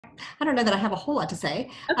I don't know that I have a whole lot to say,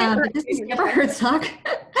 Okay, all but this is right. Deborah Herzog.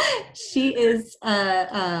 She is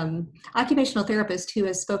an occupational therapist who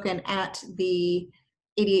has spoken at the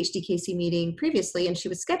ADHD KC meeting previously, and she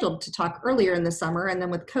was scheduled to talk earlier in the summer. And then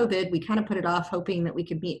with COVID, we kind of put it off, hoping that we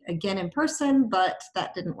could meet again in person, but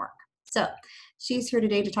that didn't work. So she's here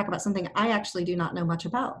today to talk about something I actually do not know much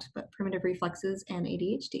about, but primitive reflexes and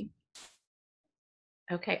ADHD.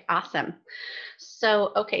 Okay, awesome.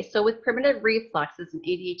 So with primitive reflexes and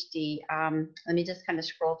ADHD, let me just kind of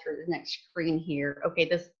scroll through the next screen here. Okay,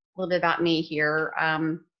 this a little bit about me here.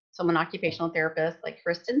 So I'm an occupational therapist, like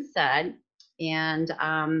Kristen said, and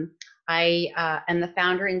I am the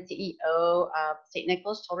founder and CEO of St.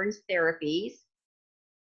 Nicholas Children's Therapies,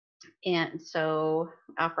 and so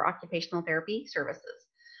for occupational therapy services.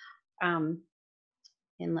 And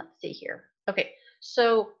let's see here. Okay,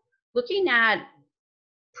 so looking at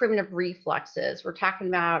primitive reflexes, we're talking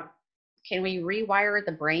about, can we rewire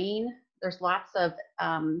the brain? There's lots of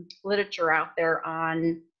literature out there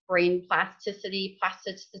on brain plasticity.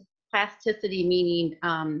 Plasticity meaning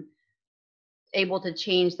able to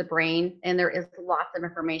change the brain, and there is lots of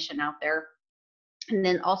information out there. And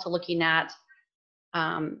then also looking at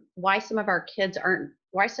why some kids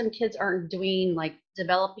aren't doing, like,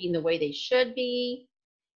 developing the way they should be,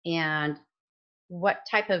 and what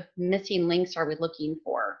type of missing links are we looking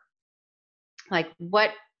for? Like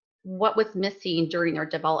what was missing during their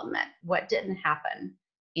development? What didn't happen?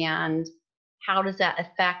 And how does that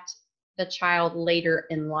affect the child later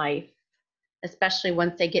in life, especially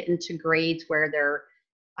once they get into grades where they're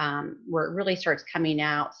where it really starts coming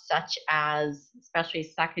out, such as especially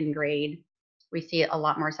second grade. We see it a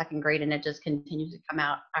lot more second grade, and it just continues to come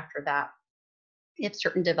out after that if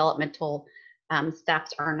certain developmental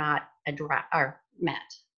steps are not met.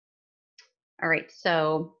 All right,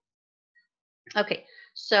 so okay,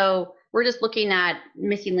 so we're just looking at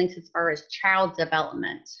missing links as far as child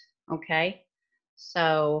development. Okay,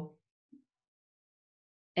 so,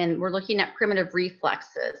 and we're looking at primitive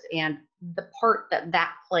reflexes and the part that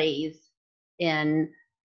that plays in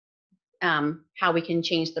how we can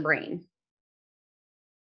change the brain.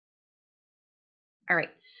 All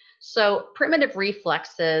right, so primitive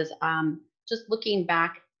reflexes, just looking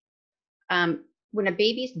back, when a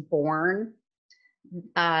baby's born,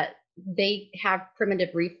 they have primitive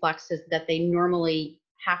reflexes that they normally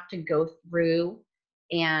have to go through,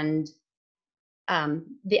 and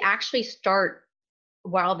they actually start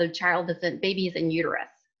while the baby is in uterus.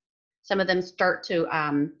 Some of them start to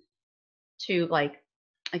like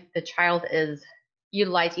the child is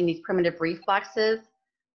utilizing these primitive reflexes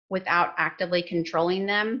without actively controlling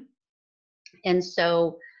them. And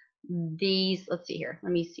so these, let's see here,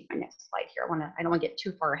 let me see my next slide here. I don't want to get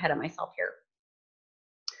too far ahead of myself here.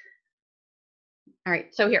 All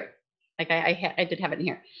right, so here, like I did have it in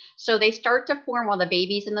here. So they start to form while the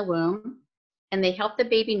baby's in the womb, and they help the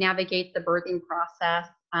baby navigate the birthing process,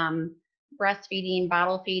 breastfeeding,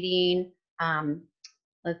 bottle feeding,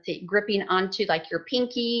 let's see, gripping onto like your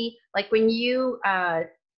pinky. Like when you, a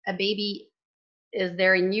baby is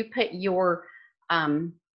there and you put your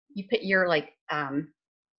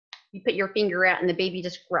finger out, and the baby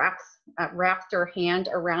just wraps their hand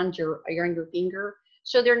around your finger.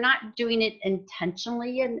 So they're not doing it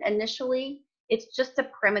intentionally initially. It's just a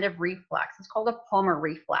primitive reflex. It's called a Palmer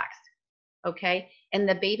reflex. Okay, and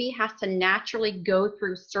the baby has to naturally go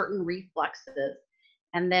through certain reflexes,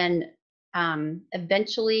 and then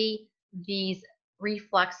eventually these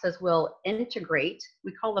reflexes will integrate.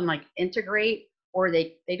 We call them like integrate, or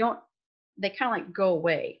they kind of like go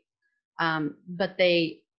away. But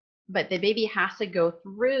the baby has to go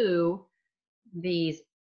through these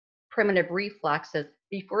primitive reflexes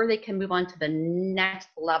before they can move on to the next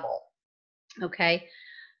level. Okay,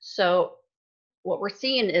 so what we're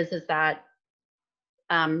seeing is that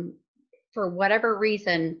for whatever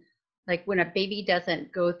reason, like when a baby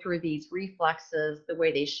doesn't go through these reflexes the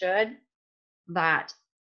way they should, that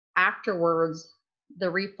afterwards the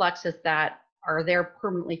reflexes that are there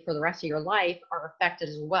permanently for the rest of your life are affected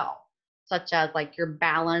as well, such as like your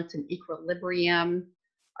balance and equilibrium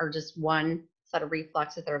are just one set of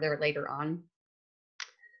reflexes that are there later on.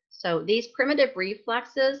 So these primitive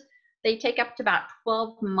reflexes, they take up to about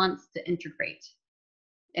 12 months to integrate,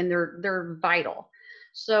 and they're vital.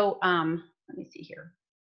 So let me see here.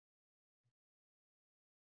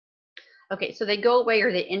 Okay, so they go away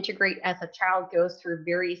or they integrate as a child goes through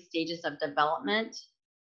various stages of development.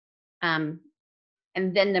 And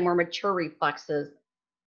then the more mature reflexes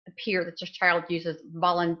appear that your child uses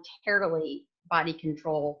voluntarily body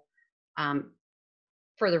control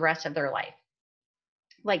for the rest of their life.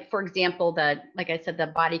 like for example, like I said, the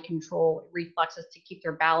body control reflexes to keep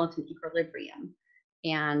their balance and equilibrium,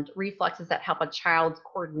 and reflexes that help a child's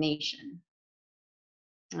coordination.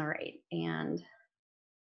 All right, and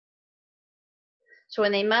so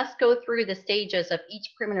when they must go through the stages of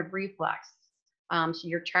each primitive reflex, so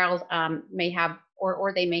your child may have,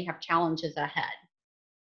 or they may have challenges ahead.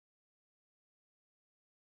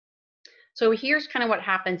 So here's kind of what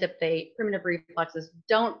happens if the primitive reflexes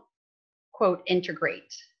don't, quote,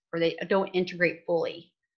 integrate, or they don't integrate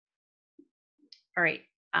fully. All right,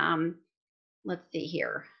 let's see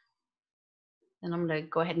here. And I'm going to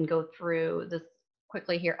go ahead and go through this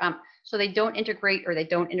quickly here. So they don't integrate, or they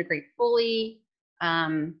don't integrate fully.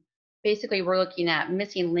 Basically, we're looking at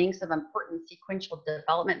missing links of important sequential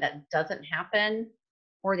development that doesn't happen,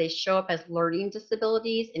 or they show up as learning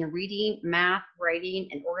disabilities in reading, math, writing,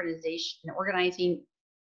 and organizing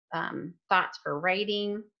thoughts for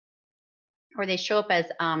writing, or they show up as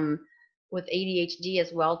with ADHD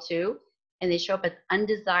as well too, and they show up as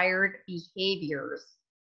undesired behaviors,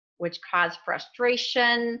 which cause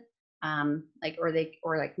frustration, like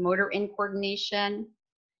motor incoordination,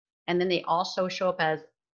 and then they also show up as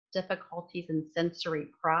difficulties in sensory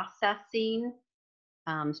processing,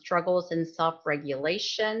 struggles in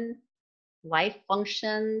self-regulation, life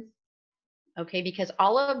functions. Okay, because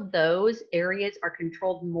all of those areas are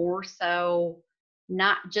controlled more so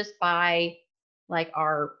not just by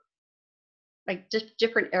just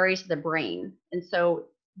different areas of the brain, and so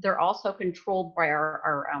they're also controlled by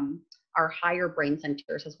our higher brain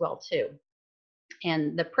centers as well too.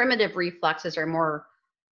 And the primitive reflexes are more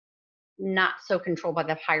not so controlled by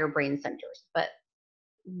the higher brain centers, but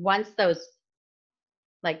once those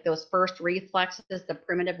first reflexes, the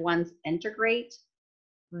primitive ones, integrate,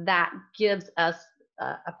 that gives us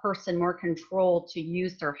a person more control to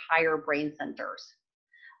use their higher brain centers,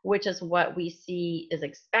 which is what we see is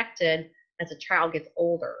expected as a child gets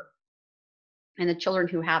older. And the children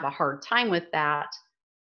who have a hard time with that,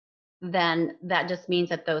 then that just means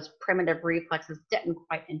that those primitive reflexes didn't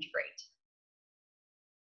quite integrate.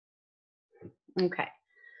 Okay,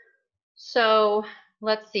 so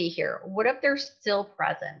let's see here. What if they're still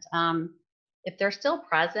present? If they're still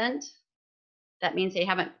present, that means they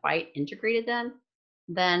haven't quite integrated them.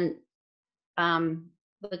 Then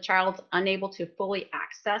the child's unable to fully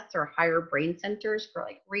access their higher brain centers for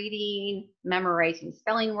like reading, memorizing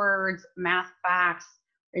spelling words, math facts,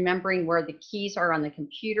 remembering where the keys are on the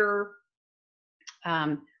computer,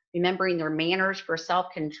 remembering their manners for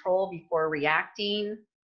self-control before reacting,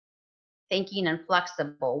 thinking in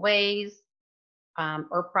flexible ways,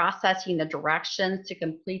 or processing the directions to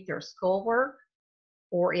complete their schoolwork,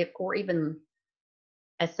 or even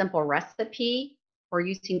a simple recipe, or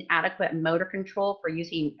using adequate motor control for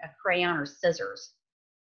using a crayon or scissors.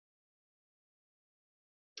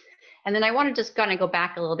 And then I want to just kind of go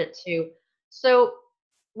back a little bit too. So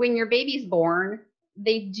when your baby's born,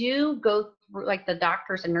 they do go through, like the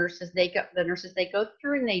doctors and nurses, they go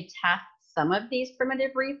through and they test some of these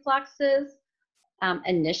primitive reflexes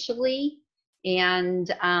initially, and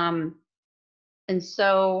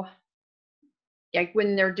so like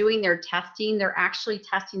when they're doing their testing, they're actually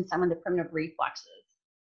testing some of the primitive reflexes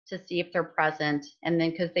to see if they're present, and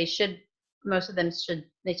then because most of them should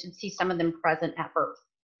see some of them present at birth.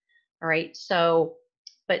 All right, so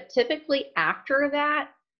but typically after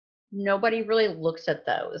that, nobody really looks at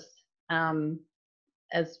those,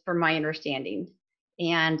 as from my understanding,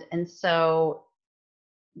 and so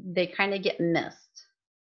they kind of get missed.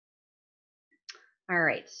 All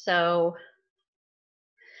right, so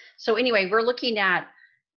anyway, we're looking at,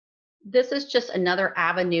 this is just another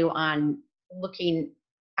avenue on looking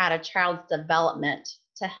at a child's development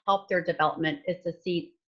to help their development, is to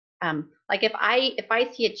see, like if I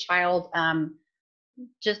see a child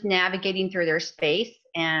just navigating through their space,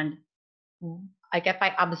 and like if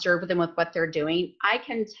I observe them with what they're doing, I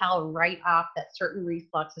can tell right off that certain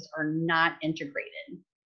reflexes are not integrated.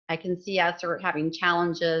 I can see as they're having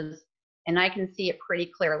challenges, and I can see it pretty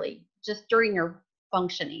clearly just during their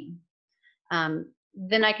functioning.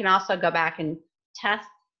 Then I can also go back and test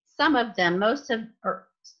some of them,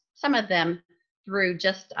 some of them through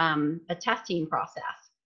just a testing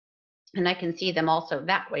process. And I can see them also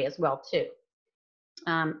that way as well too.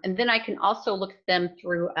 And then I can also look at them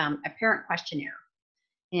through a parent questionnaire.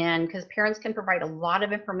 And because parents can provide a lot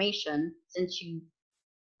of information since you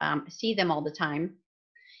see them all the time.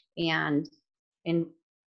 And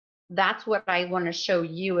that's what I want to show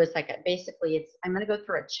you is basically I'm going to go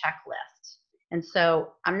through a checklist. And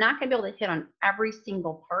so I'm not going to be able to hit on every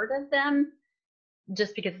single part of them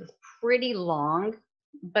just because it's pretty long,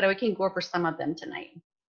 but we can go over some of them tonight.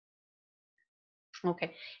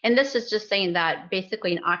 Okay. And this is just saying that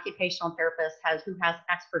basically an occupational therapist who has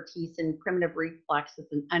expertise in primitive reflexes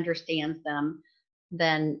and understands them,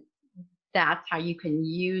 then that's how you can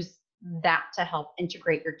use that to help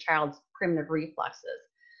integrate your child's primitive reflexes.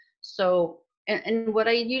 So, and what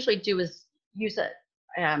I usually do is use it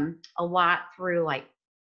a lot through like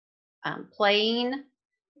playing.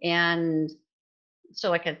 And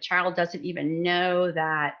so like a child doesn't even know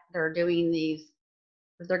that they're doing these,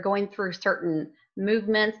 they're going through certain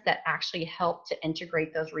movements that actually help to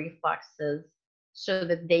integrate those reflexes so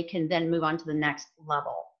that they can then move on to the next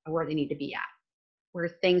level of where they need to be at, where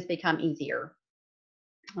things become easier.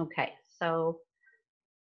 Okay, so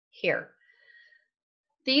here.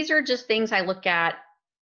 These are just things I look at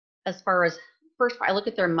as far as, first of all, I look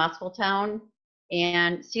at their muscle tone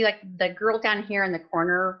and see like the girl down here in the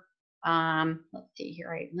corner. Let's see here.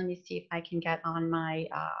 Right, let me see if I can get on my,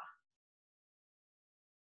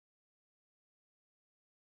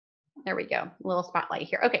 there we go, little spotlight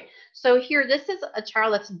here. Okay, so here, this is a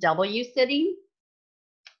child that's W sitting.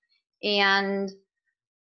 And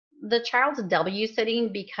the child's W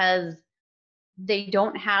sitting because they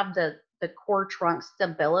don't have the core trunk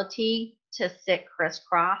stability to sit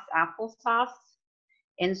crisscross applesauce.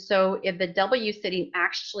 And so if the W sitting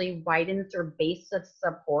actually widens their base of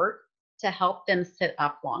support to help them sit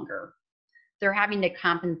up longer, they're having to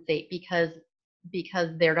compensate because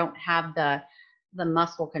they don't have the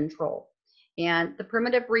muscle control. And the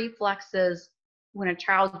primitive reflexes, when a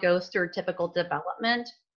child goes through typical development,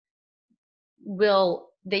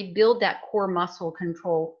 they build that core muscle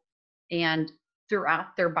control and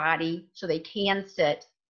throughout their body so they can sit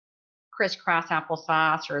crisscross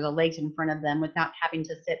applesauce or the legs in front of them without having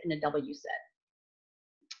to sit in a W sit.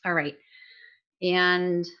 All right.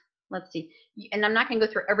 And let's see. And I'm not going to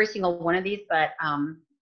go through every single one of these, but I'm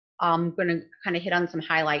going to kind of hit on some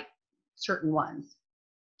highlight certain ones.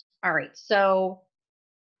 All right. So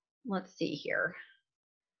let's see here.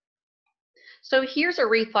 So here's a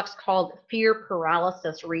reflex called fear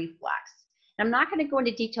paralysis reflex. And I'm not going to go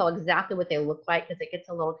into detail exactly what they look like because it gets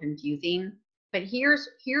a little confusing. But here's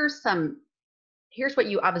what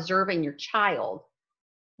you observe in your child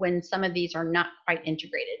when some of these are not quite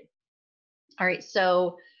integrated. All right,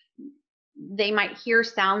 so they might hear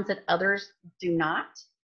sounds that others do not.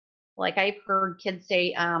 Like I've heard kids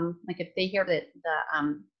say, like if they hear the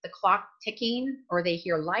clock ticking or they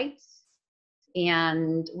hear lights,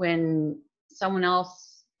 and when someone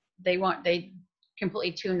else, they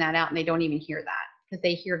completely tune that out and they don't even hear that because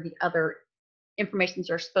they hear the other information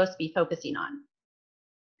they're supposed to be focusing on.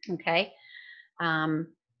 Okay,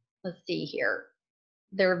 let's see here.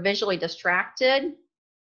 They're visually distracted.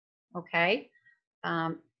 Okay.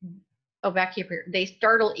 Back here. They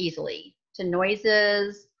startle easily to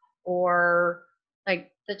noises, or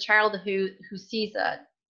like the child who sees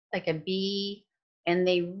like a bee and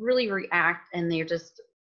they really react and they're just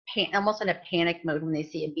almost in a panic mode when they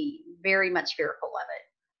see a bee, very much fearful of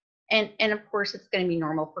it. And of course it's going to be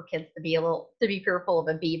normal for kids to be fearful of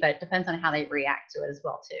a bee, but it depends on how they react to it as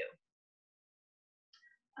well too.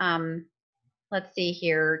 Let's see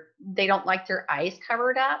here. They don't like their eyes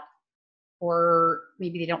covered up, or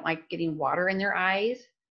maybe they don't like getting water in their eyes.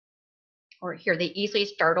 Or here, they easily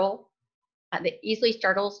startle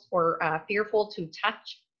or fearful to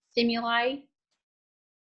touch stimuli.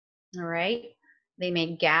 All right. They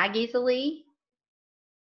may gag easily.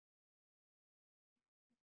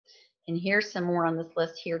 And here's some more on this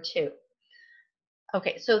list here too.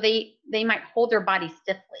 Okay, so they might hold their body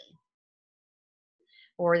stiffly,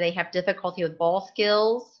 or they have difficulty with ball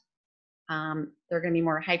skills. They're going to be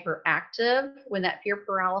more hyperactive when that fear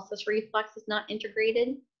paralysis reflex is not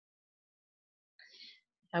integrated.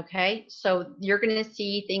 Okay, so you're going to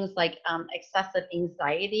see things like excessive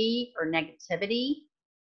anxiety or negativity.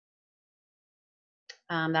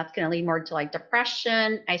 That's going to lead more to like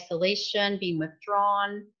depression, isolation, being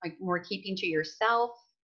withdrawn, like more keeping to yourself,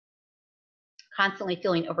 constantly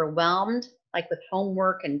feeling overwhelmed, like with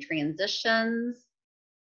homework and transitions.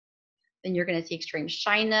 Then you're going to see extreme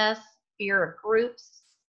shyness, fear of groups,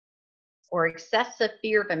 or excessive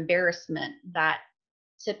fear of embarrassment that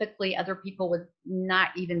typically other people would not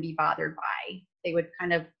even be bothered by. They would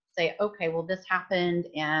kind of say, okay, well, this happened,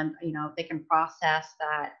 and they can process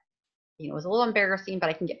that, it was a little embarrassing, but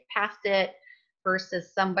I can get past it,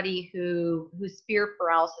 versus somebody whose fear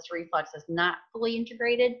paralysis reflex is not fully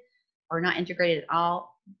integrated or not integrated at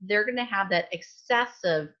all. They're going to have that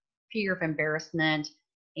excessive fear of embarrassment,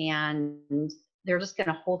 and they're just going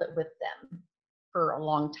to hold it with them for a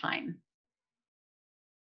long time.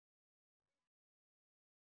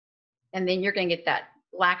 And then you're going to get that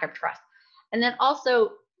lack of trust. And then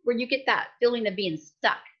also where you get that feeling of being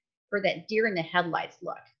stuck, or that deer in the headlights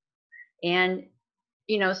look. And,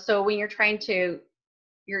 you know, so when you're trying to,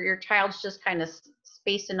 your child's just kind of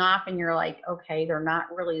spacing off, and you're like, okay, they're not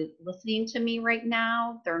really listening to me right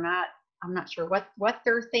now. They're not, I'm not sure what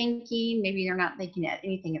they're thinking. Maybe they're not thinking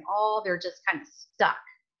anything at all. They're just kind of stuck.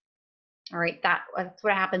 All right, that's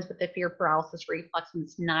what happens with the fear paralysis reflex when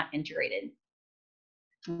it's not integrated.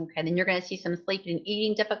 Okay, then you're going to see some sleep and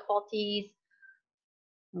eating difficulties.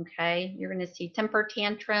 Okay, you're going to see temper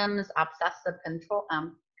tantrums, obsessive control,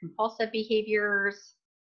 compulsive behaviors,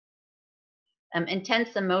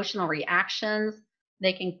 intense emotional reactions.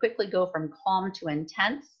 They can quickly go from calm to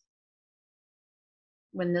intense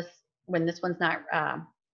when this one's not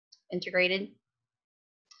integrated.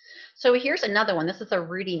 So here's another one. This is a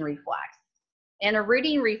rooting reflex, and a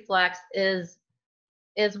rooting reflex is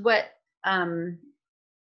what's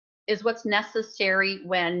necessary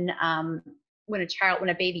when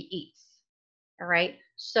a baby eats. All right.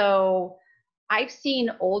 So I've seen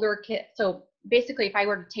older kids. So basically, if I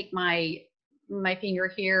were to take my finger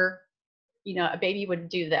here, you know, a baby would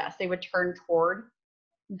do this. They would turn toward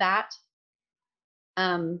that.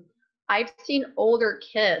 I've seen older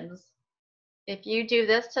kids. If you do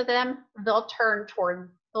this to them, they'll turn towards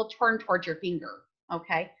your finger.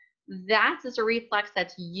 Okay. That is a reflex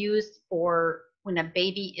that's used for when a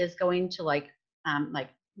baby is going to like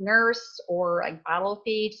nurse or like bottle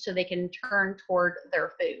feed, so they can turn toward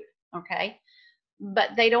their food. Okay.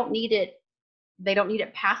 But they don't need it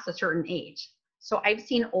past a certain age. So I've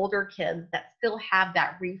seen older kids that still have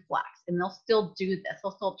that reflex, and they'll still do this.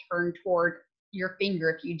 They'll still turn toward your finger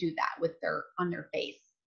if you do that on their face.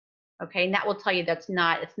 Okay, and that will tell you it's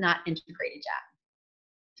not integrated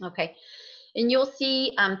yet. Okay, and you'll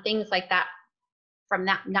see things like that from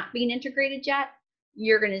that not being integrated yet.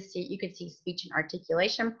 You could see speech and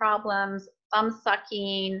articulation problems, thumb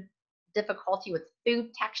sucking, difficulty with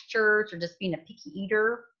food textures, or just being a picky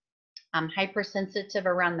eater, hypersensitive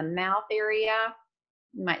around the mouth area.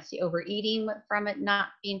 You might see overeating from it not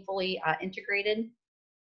being fully integrated.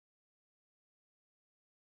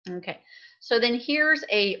 Okay, so then here's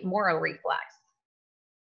a Moro reflex,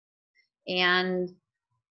 and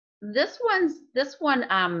this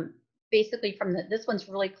one basically this one's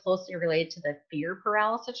really closely related to the fear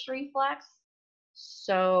paralysis reflex.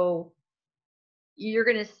 So you're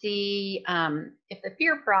going to see if the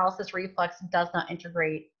fear paralysis reflex does not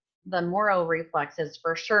integrate, the Moro reflex is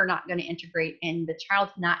for sure not going to integrate, and the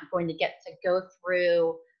child's not going to get to go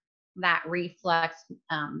through that reflex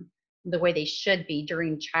the way they should be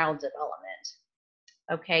during child development.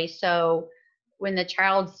 Okay, so when the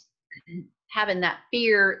child's having that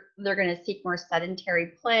fear, they're going to seek more sedentary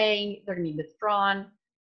play, they're going to be withdrawn,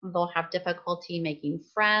 they'll have difficulty making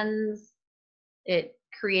friends. It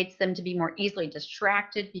creates them to be more easily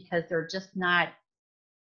distracted because they're just not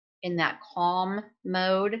in that calm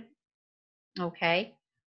mode. Okay,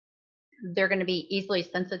 they're going to be easily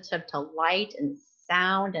sensitive to light and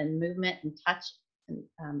sound and movement and touch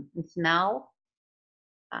and smell.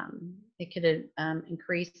 It could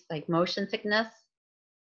increase like motion sickness.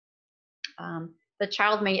 The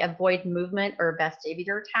child may avoid movement or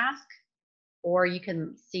vestibular task, or you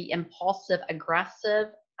can see impulsive,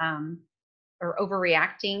 aggressive, or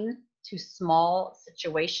overreacting to small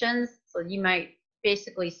situations. So you might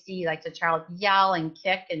basically see like the child yell and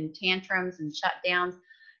kick and tantrums and shutdowns.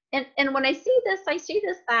 And when I see this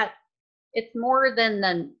that it's more than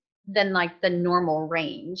like the normal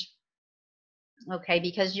range. Okay,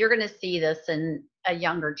 because you're going to see this in a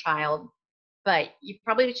younger child, but you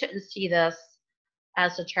probably shouldn't see this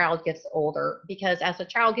as the child gets older, because as the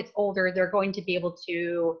child gets older, they're going to be able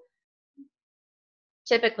to,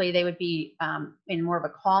 typically they would be in more of a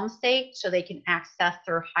calm state, so they can access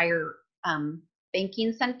their higher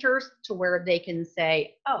thinking centers to where they can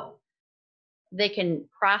say, oh, they can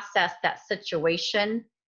process that situation,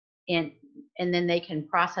 and then they can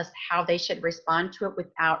process how they should respond to it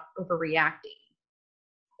without overreacting.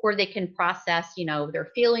 Or they can process, you know, their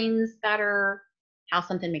feelings better, how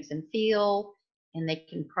something makes them feel, and they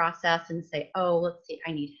can process and say, oh, let's see,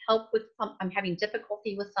 I need help with I'm having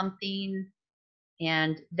difficulty with something,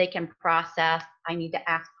 and they can process, I need to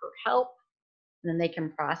ask for help, and then they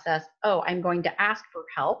can process, oh, I'm going to ask for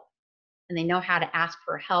help, and they know how to ask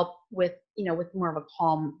for help with, you know, with more of a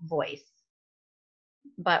calm voice.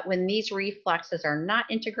 But when these reflexes are not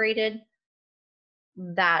integrated,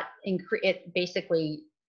 it basically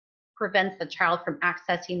prevents the child from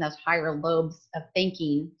accessing those higher lobes of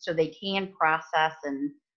thinking, so they can process and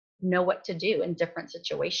know what to do in different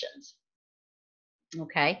situations.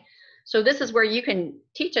 Okay, so this is where you can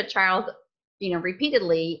teach a child, you know,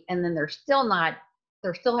 repeatedly, and then they're still not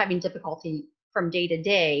they're still having difficulty from day to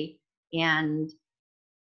day. And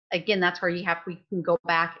again, that's where we can go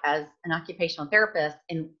back as an occupational therapist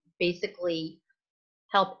and basically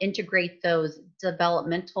help integrate those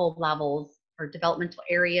developmental levels or developmental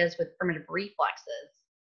areas with primitive reflexes,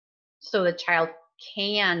 so the child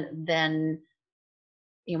can then,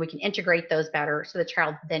 we can integrate those better, so the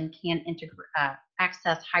child then can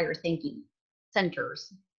access higher thinking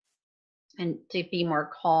centers and to be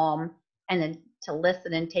more calm, and then to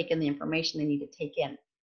listen and take in the information they need to take in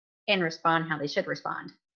and respond how they should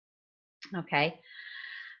respond. Okay.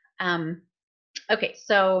 Okay,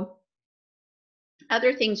 so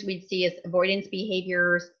other things we'd see is avoidance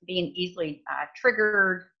behaviors, being easily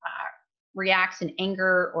triggered, reacts in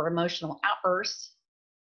anger or emotional outbursts,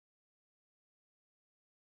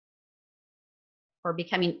 or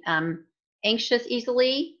becoming anxious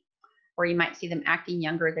easily, or you might see them acting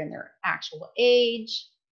younger than their actual age.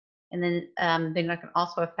 And then that can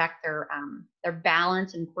also affect their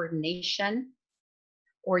balance and coordination,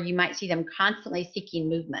 or you might see them constantly seeking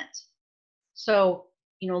movement. So,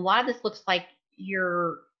 a lot of this looks like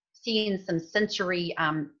you're seeing some sensory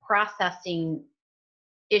processing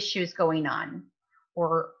issues going on,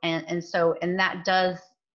 and that does,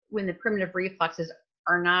 when the primitive reflexes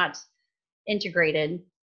are not integrated,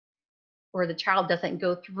 or the child doesn't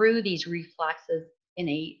go through these reflexes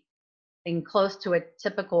in close to a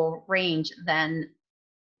typical range, then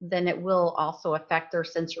it will also affect their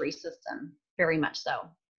sensory system, very much so.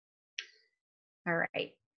 All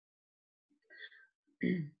right.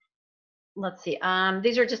 Let's see.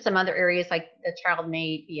 These are just some other areas, like the child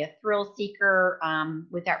may be a thrill seeker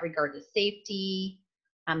with that regard to safety.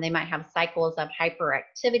 They might have cycles of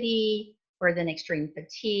hyperactivity, or then extreme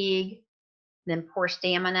fatigue, then poor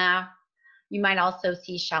stamina. You might also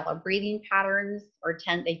see shallow breathing patterns, or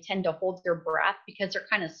they tend to hold their breath because they're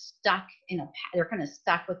kind of stuck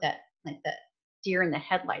with that, like the deer in the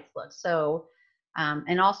headlights look. So,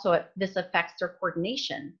 and also this affects their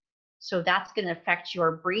coordination. So that's going to affect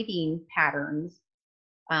your breathing patterns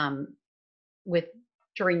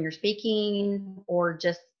during your speaking, or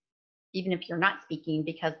just even if you're not speaking,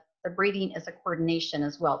 because the breathing is a coordination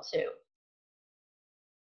as well too.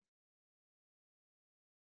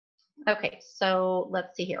 Okay, so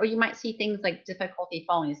let's see here. Oh, you might see things like difficulty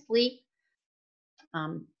falling asleep,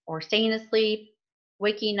 or staying asleep,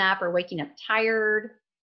 waking up tired.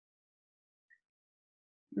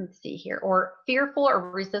 Let's see here, or fearful or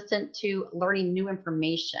resistant to learning new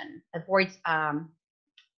information, avoids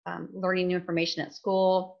learning new information at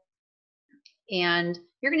school. And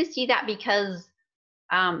you're going to see that because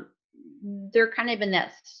they're kind of in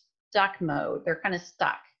that stuck mode. They're kind of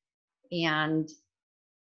stuck. And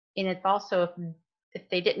it's also, if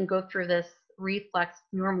they didn't go through this reflex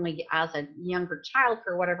normally as a younger child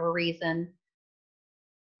for whatever reason,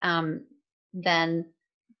 then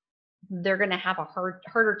they're going to have a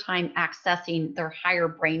harder time accessing their higher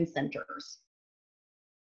brain centers.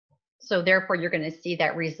 So therefore, you're going to see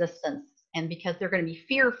that resistance, and because they're going to be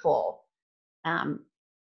fearful,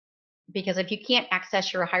 because if you can't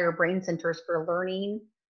access your higher brain centers for learning,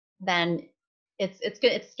 then it's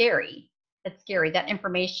scary. It's scary. That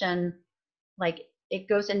information, like, it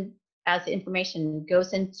goes in, as the information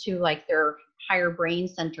goes into like their higher brain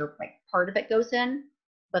center, like part of it goes in,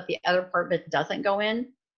 but the other part of it doesn't go in.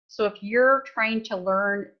 So if you're trying to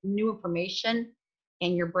learn new information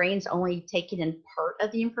and your brain's only taking in part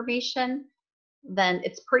of the information, then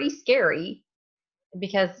it's pretty scary,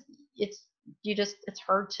 because it's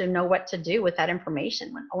hard to know what to do with that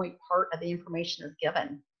information when only part of the information is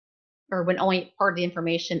given, or when only part of the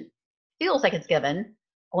information feels like it's given.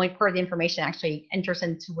 Only part of the information actually enters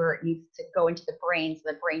into where it needs to go into the brain,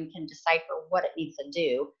 so the brain can decipher what it needs to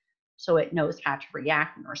do, so it knows how to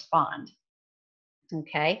react and respond.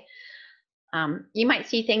 Okay. You might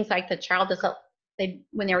see things like the child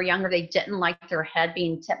when they were younger, they didn't like their head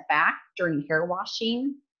being tipped back during hair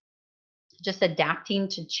washing, just adapting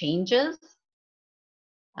to changes,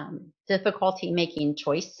 difficulty making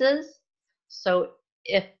choices. So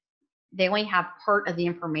if they only have part of the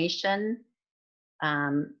information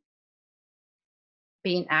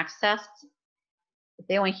being accessed, if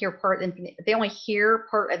they only hear part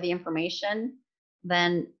of the information,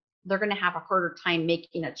 then they're going to have a harder time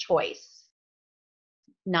making a choice,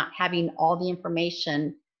 not having all the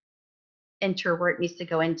information enter where it needs to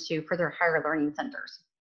go into for their higher learning centers.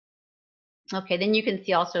 Okay, then you can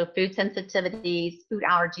see also food sensitivities, food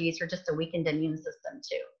allergies, or just a weakened immune system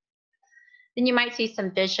too. Then you might see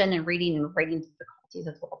some vision and reading and writing difficulties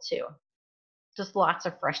as well too. Just lots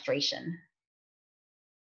of frustration.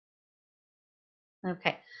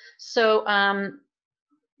 Okay, so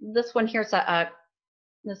this one here is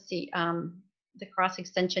let's see, the cross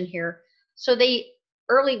extension here. So they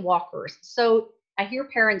early walkers. So I hear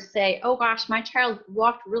parents say, "Oh gosh, my child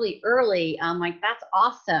walked really early." Like that's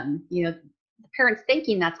awesome. You know, the parents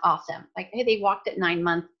thinking that's awesome. Like, hey, they walked at 9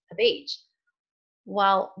 months of age.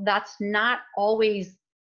 Well, that's not always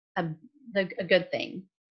a, a good thing.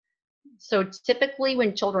 So typically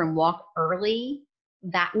when children walk early,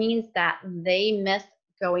 that means that they miss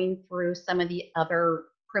going through some of the other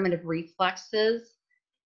primitive reflexes,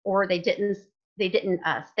 or they didn't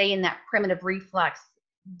stay in that primitive reflex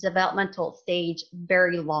developmental stage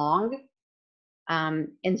very long.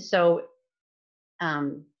 And so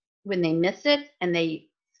when they miss it and they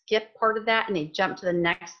skip part of that and they jump to the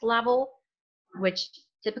next level, which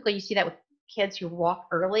typically you see that with kids who walk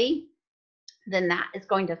early, then that is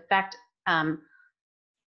going to affect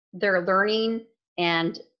their learning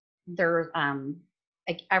and their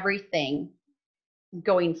like everything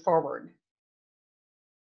going forward.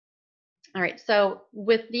 All right, so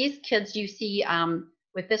with these kids, you see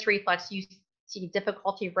with this reflex, you see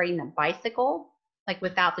difficulty riding a bicycle, like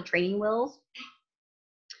without the training wheels.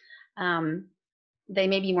 They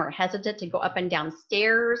may be more hesitant to go up and down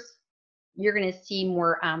stairs. You're going to see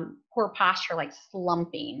more poor posture, like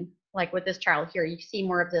slumping, like with this child here. You see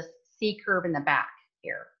more of this C curve in the back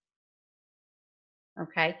here.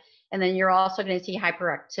 Okay, and then you're also going to see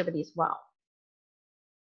hyperactivity as well.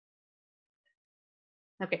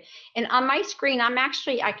 Okay, and on my screen, I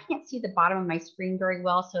can't see the bottom of my screen very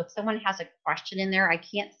well. So if someone has a question in there, I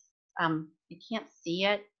can't see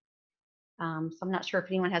it. So I'm not sure if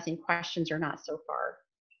anyone has any questions or not so far.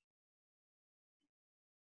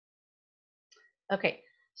 Okay,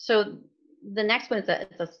 so the next one is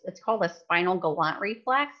it's called a spinal galant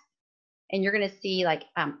reflex, and you're going to see like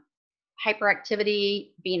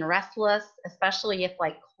hyperactivity, being restless, especially if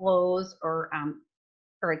like clothes or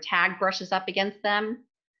a tag brushes up against them.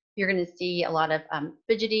 You're going to see a lot of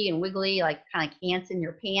fidgety and wiggly, like kind of ants in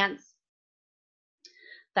your pants.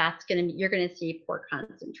 You're going to see poor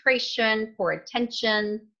concentration, poor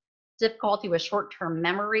attention, difficulty with short-term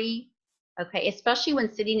memory. Okay, especially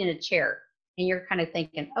when sitting in a chair and you're kind of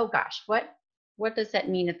thinking, oh gosh, what does that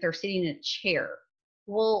mean if they're sitting in a chair?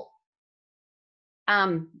 Well,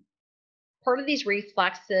 part of these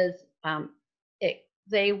reflexes,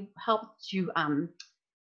 they help to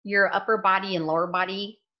your upper body and lower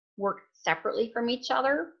body work separately from each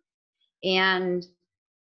other. And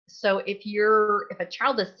so if a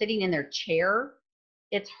child is sitting in their chair,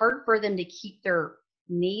 it's hard for them to keep their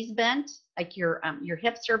knees bent, like your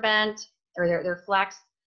hips are bent or they're flexed,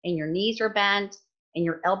 and your knees are bent and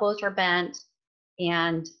your elbows are bent,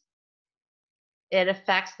 and it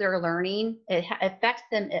affects their learning. It affects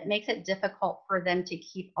them. It makes it difficult for them to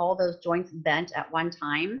keep all those joints bent at one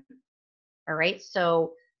time. All right.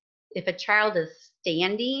 So if a child is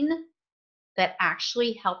standing, that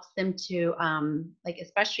actually helps them to, like,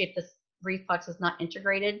 especially if this reflex is not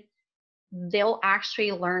integrated, they'll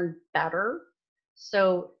actually learn better.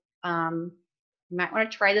 So you might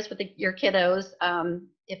want to try this with your kiddos.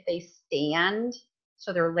 If they stand,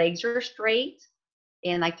 so their legs are straight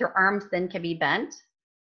and like their arms then can be bent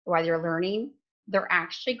while they're learning, they're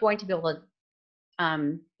actually going to be able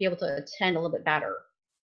to attend a little bit better.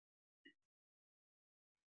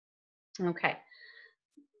 Okay,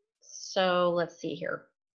 so let's see here.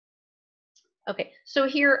 Okay, so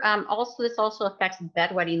here this also affects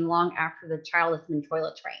bedwetting long after the child has been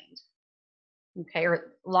toilet trained. Okay,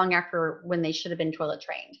 or long after when they should have been toilet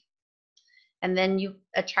trained. And then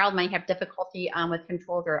a child might have difficulty with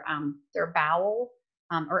control of their bowel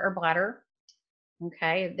or bladder.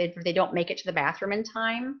 Okay, they don't make it to the bathroom in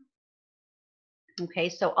time. Okay,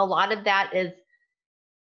 so a lot of that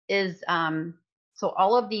is so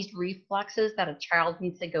all of these reflexes that a child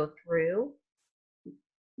needs to go through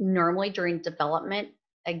normally during development,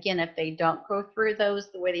 again, if they don't go through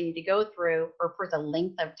those the way they need to go through, or for the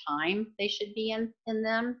length of time they should be in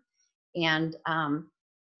them, and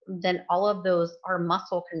then all of those, our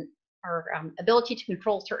ability to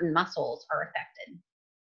control certain muscles are affected.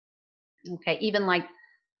 Okay, even like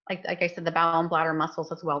I said, the bowel and bladder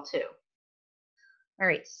muscles as well too. All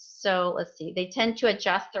right, so let's see. They tend to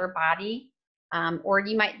adjust their body, or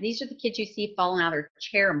these are the kids you see falling out of their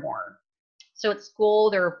chair more. So at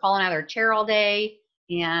school, they're falling out of their chair all day,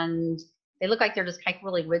 and they look like they're just kind of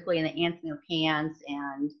really wiggly, and the ants in their pants,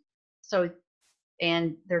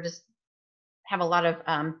 and they're just have a lot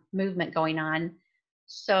of movement going on.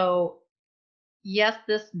 So yes,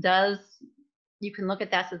 you can look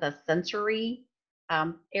at that as a sensory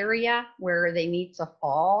area where they need to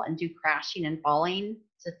fall and do crashing and falling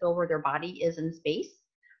to feel where their body is in space.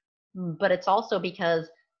 But it's also because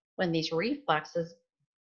when these reflexes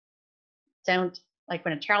don't, like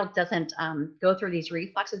when a child doesn't go through these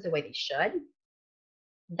reflexes the way they should,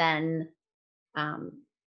 then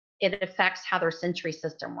it affects how their sensory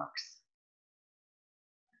system works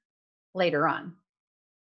later on.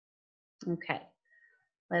 Okay,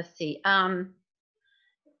 let's see. And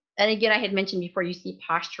again, I had mentioned before, you see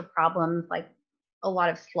posture problems, like a lot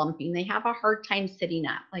of slumping. They have a hard time sitting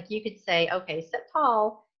up. Like you could say, okay, sit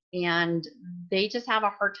tall, and they just have a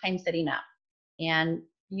hard time sitting up. And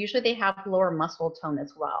usually they have lower muscle tone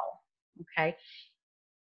as well. Okay.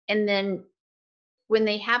 And then when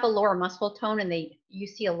they have a lower muscle tone and you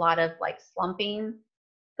see a lot of like slumping,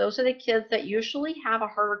 those are the kids that usually have a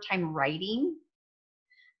harder time writing.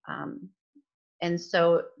 And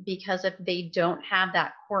so because if they don't have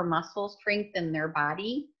that core muscle strength in their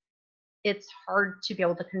body, it's hard to be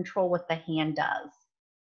able to control what the hand does.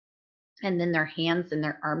 And then their hands and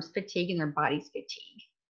their arms fatigue and their bodies fatigue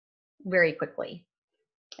very quickly.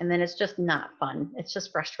 And then it's just not fun. It's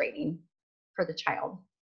just frustrating for the child.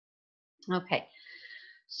 Okay,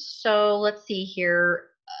 so let's see here.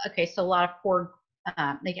 Okay, so a lot of poor,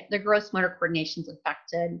 their gross motor coordination is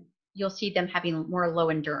affected. You'll see them having more low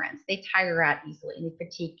endurance. They tire out easily and they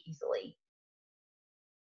fatigue easily.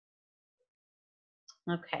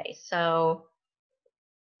 Okay, so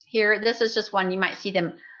here, this is just one. You might see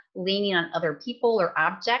them leaning on other people or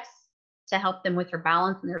objects to help them with their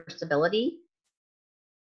balance and their stability.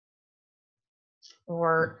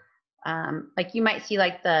 Or like you might see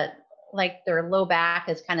like their low back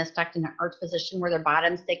is kind of stuck in an arch position where their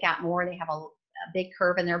bottoms stick out more. They have a big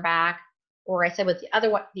curve in their back. Or I said with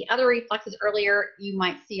the other reflexes earlier, you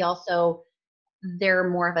might see also they're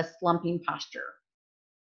more of a slumping posture.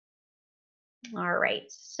 All right,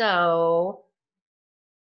 so,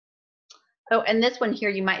 oh, and this one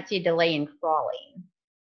here, you might see a delay in crawling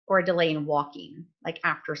or a delay in walking, like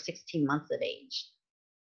after 16 months of age.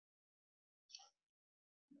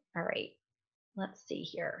 All right, let's see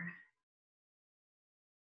here.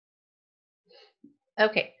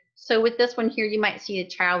 Okay, so with this one here, you might see a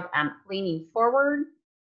child leaning forward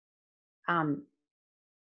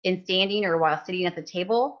in standing or while sitting at the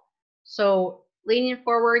table. So leaning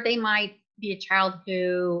forward, they might be a child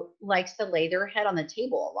who likes to lay their head on the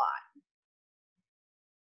table a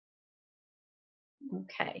lot.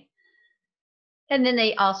 Okay. And then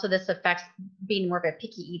this affects being more of a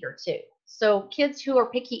picky eater too. So kids who are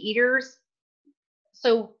picky eaters,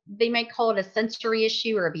 so they might call it a sensory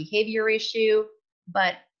issue or a behavior issue,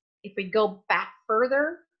 but if we go back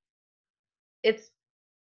further, it's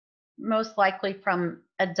most likely from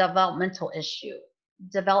a developmental issue.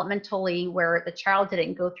 Developmentally, where the child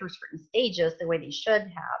didn't go through certain stages the way they should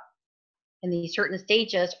have. And these certain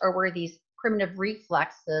stages are where these primitive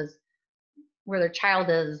reflexes, where their child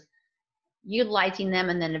is utilizing them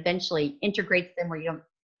and then eventually integrates them where you don't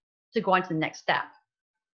to go on to the next step.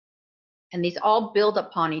 And these all build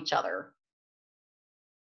upon each other.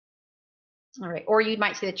 All right, or you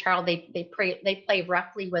might see the child, they play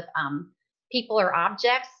roughly with people or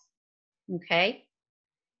objects, okay?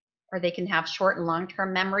 Or they can have short and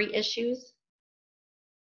long-term memory issues.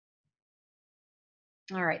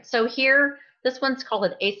 All right, so here, this one's called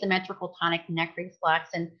an asymmetrical tonic neck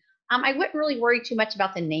reflex. And I wouldn't really worry too much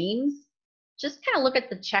about the names. Just kind of look at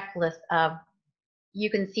the checklist of, you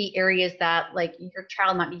can see areas that like your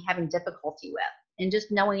child might be having difficulty with. And just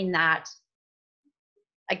knowing that,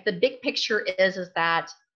 like the big picture is that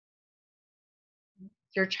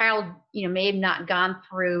your child, may have not gone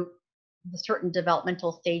through the certain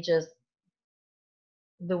developmental stages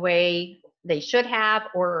the way they should have,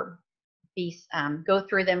 or go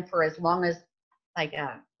through them for as long as,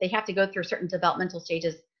 they have to go through certain developmental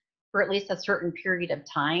stages for at least a certain period of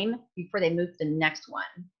time before they move to the next one,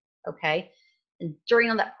 okay? And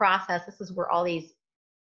during that process, this is where all these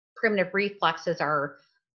primitive reflexes are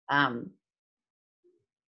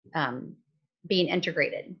being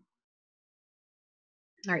integrated.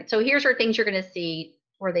 All right, so here's our things you're going to see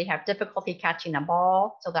where they have difficulty catching a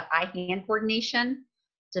ball, so the eye-hand coordination,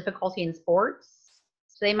 difficulty in sports.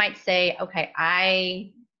 So they might say, okay,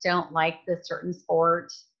 I don't like this certain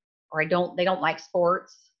sport, or they don't like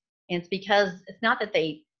sports. And it's because it's not that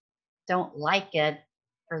they don't like it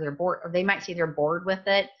or they're bored, or they might say they're bored with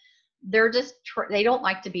it. They're just, they don't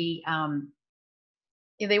like to be,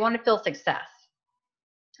 they want to feel success.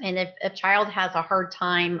 And if a child has a hard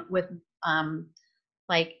time with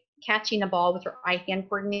like catching a ball with their eye-hand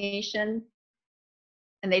coordination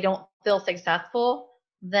and they don't feel successful,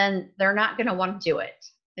 then they're not going to want to do it.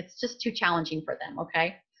 It's just too challenging for them,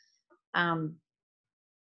 okay?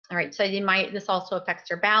 All right, so this also affects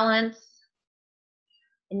their balance.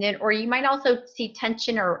 And then, or you might also see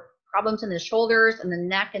tension or problems in the shoulders and the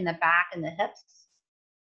neck and the back and the hips.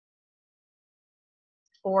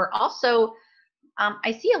 Or also,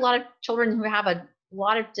 I see a lot of children who have a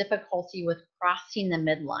lot of difficulty with crossing the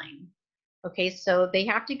midline. Okay, so they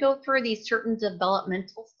have to go through these certain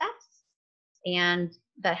developmental steps, and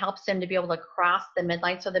that helps them to be able to cross the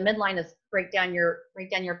midline. So the midline is right down your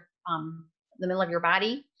the middle of your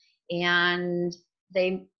body, and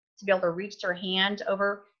they to be able to reach their hand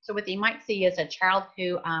over. So what they might see is a child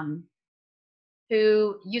who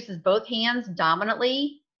uses both hands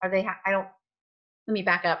dominantly, or let me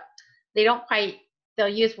back up. They don't quite, they'll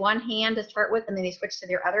use one hand to start with and then they switch to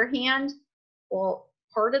their other hand. Well,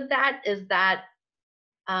 part of that is that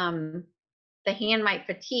the hand might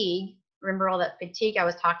fatigue. Remember all that fatigue I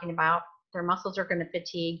was talking about? Their muscles are going to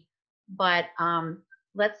fatigue. But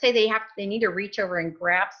let's say they need to reach over and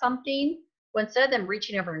grab something. Well, instead of them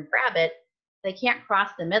reaching over and grab it, they can't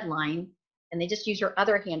cross the midline and they just use their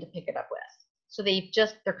other hand to pick it up with. So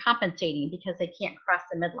they're compensating because they can't cross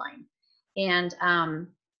the midline. And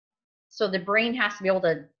so the brain has to be able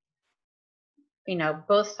to,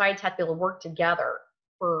 both sides have to be able to work together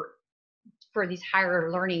for these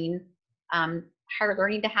higher learning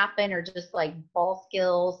to happen, or just like ball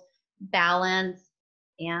skills, balance.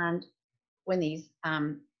 And when these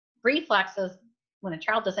reflexes, when a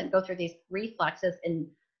child doesn't go through these reflexes in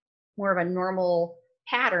more of a normal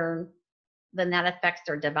pattern, then that affects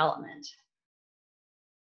their development.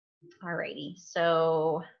 Alrighty,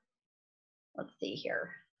 so let's see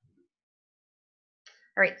here.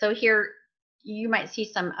 All right, so here you might see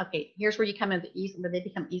some, okay, here's where you come in where they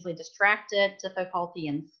become easily distracted, difficulty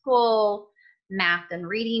in school, math and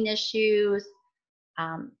reading issues.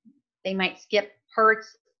 They might skip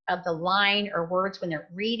parts of the line or words when they're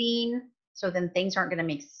reading, so then things aren't going to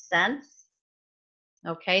make sense.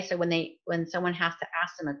 Okay, so when someone has to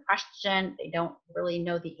ask them a question, they don't really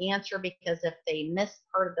know the answer, because if they miss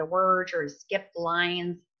part of the words or skip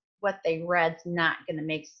lines, what they read's not going to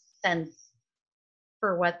make sense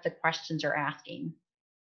for what the questions are asking.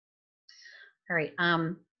 All right,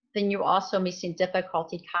 then you also may see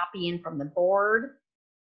difficulty copying from the board.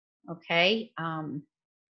 Okay,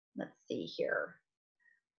 let's see here.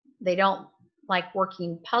 They don't like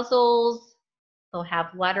working puzzles. They'll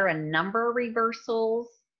have letter and number reversals.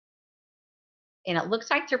 And it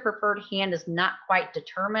looks like their preferred hand is not quite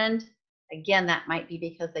determined. Again, that might be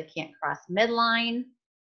because they can't cross midline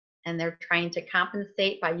and they're trying to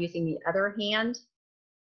compensate by using the other hand.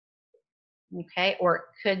 Okay, or it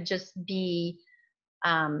could just be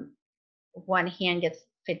one hand gets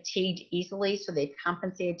fatigued easily, so they've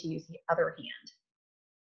compensated to use the other hand.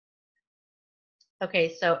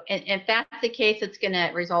 Okay, so if that's the case, it's going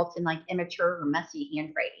to result in like immature or messy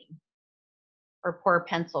handwriting or poor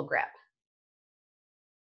pencil grip.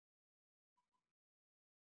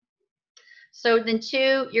 So then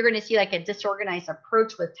two, you're going to see like a disorganized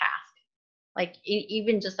approach with tasks, like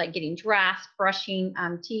even just like getting dressed, brushing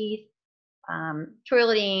teeth,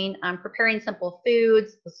 toileting, preparing simple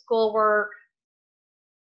foods, the schoolwork.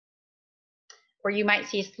 Or you might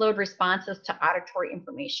see slowed responses to auditory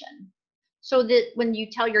information. So that when you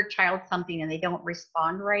tell your child something and they don't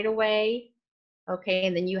respond right away, okay,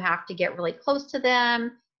 and then you have to get really close to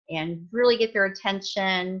them and really get their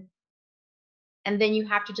attention. And then you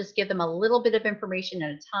have to just give them a little bit of information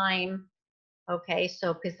at a time, okay?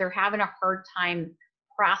 So because they're having a hard time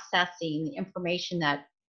processing the information that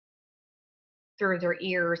through their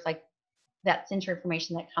ears, like that sensory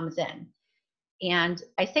information that comes in. And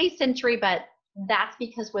I say sensory, but that's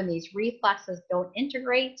because when these reflexes don't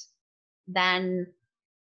integrate, then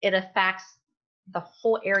it affects the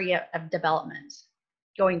whole area of development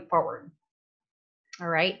going forward. All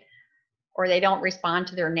right. Or they don't respond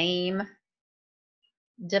to their name,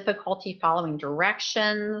 difficulty following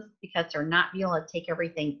directions because they're not being able to take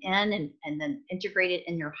everything in and then integrate it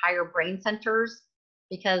in your higher brain centers.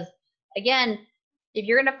 Because again, if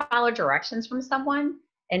you're going to follow directions from someone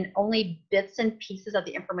and only bits and pieces of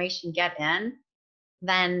the information get in,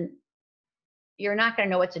 then you're not going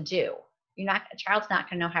to know what to do. A child's not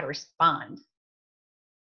going to know how to respond.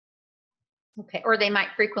 Okay, or they might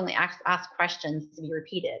frequently ask questions to be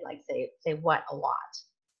repeated, like say what a lot.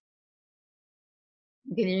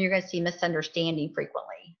 Then you're going to see misunderstanding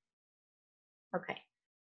frequently. Okay.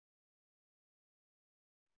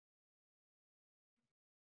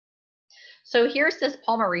 So here's this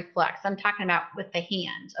palmar reflex I'm talking about with the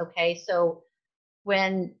hand. Okay, so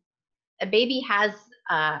when a baby has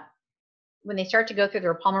when they start to go through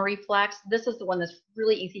their palmar reflex, this is the one that's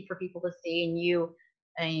really easy for people to see.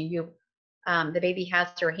 And the baby has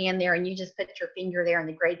their hand there, and you just put your finger there, and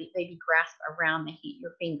the baby grasps around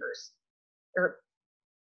your fingers. Or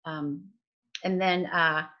And then,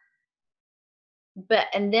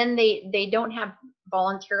 and then they don't have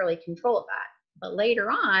voluntarily control of that. But later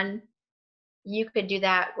on, you could do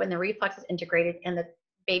that when the reflex is integrated and the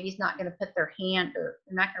baby's not going to put their hand, or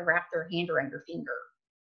they're not going to wrap their hand around your finger.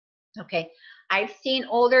 Okay, I've seen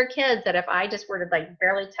older kids that if I just were to like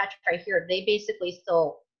barely touch right here, they basically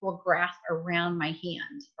still will grasp around my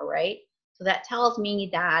hand. All right, so that tells me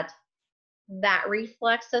that that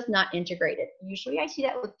reflex is not integrated. Usually I see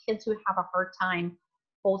that with kids who have a hard time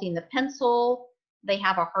holding the pencil. They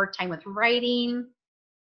have a hard time with writing.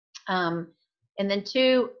 And then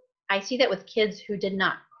two, I see that with kids who did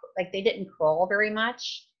not, like they didn't crawl very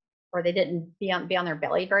much, or they didn't be on their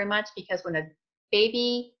belly very much, because when a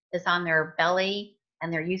baby is on their belly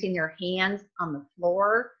and they're using their hands on the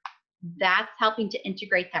floor, that's helping to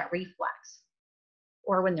integrate that reflex.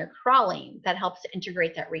 Or when they're crawling, that helps to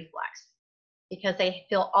integrate that reflex, because they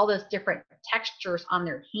feel all those different textures on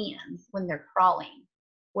their hands when they're crawling,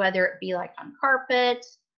 whether it be like on carpet,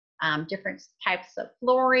 different types of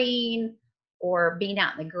flooring, or being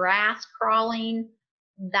out in the grass crawling.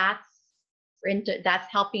 That's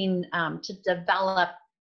helping to develop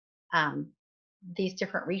these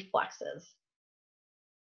different reflexes.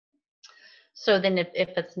 So then if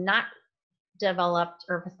it's not developed,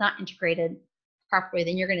 or if it's not integrated properly,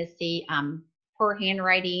 then you're going to see poor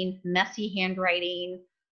handwriting, messy handwriting,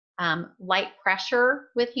 light pressure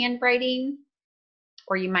with handwriting,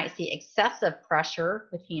 or you might see excessive pressure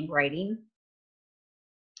with handwriting.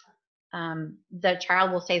 The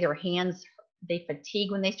child will say their hands, they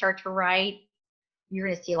fatigue when they start to write. You're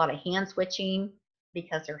going to see a lot of hand switching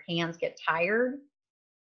because their hands get tired.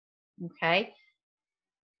 Okay.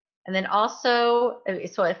 And then also,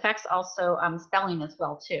 so it affects also spelling as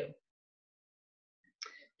well too.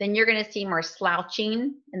 Then you're going to see more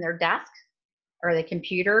slouching in their desk or the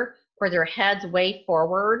computer, or their heads way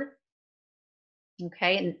forward.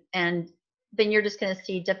 Okay, and then you're just going to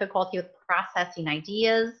see difficulty with processing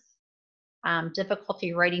ideas,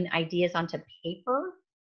 difficulty writing ideas onto paper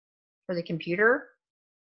for the computer,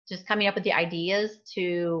 just coming up with the ideas,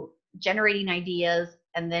 to generating ideas,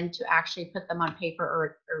 and then to actually put them on paper,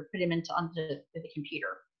 or put them onto the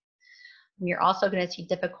computer. And you're also going to see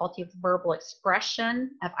difficulty with verbal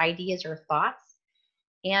expression of ideas or thoughts.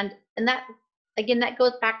 And that, again, that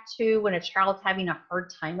goes back to when a child's having a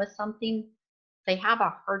hard time with something. They have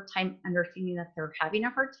a hard time understanding that they're having a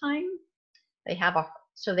hard time.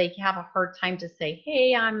 So they have a hard time to say,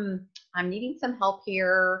 hey, I'm needing some help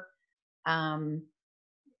here.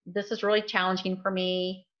 This is really challenging for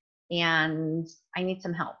me, and I need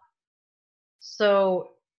some help.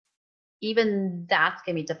 So even that's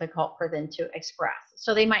going to be difficult for them to express.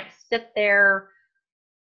 So they might sit there,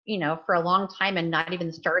 you know, for a long time and not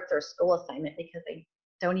even start their school assignment, because they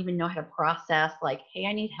don't even know how to process, like, hey,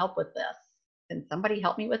 I need help with this. Can somebody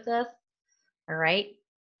help me with this? All right.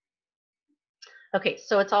 Okay,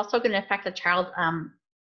 so it's also going to affect the child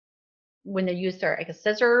when they use their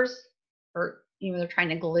scissors, or they're trying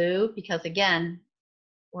to glue, because again,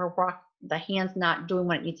 the hand's not doing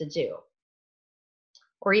what it needs to do.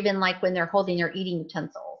 Or even like when they're holding their eating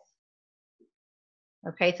utensils.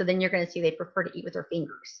 Okay, so then you're going to see they prefer to eat with their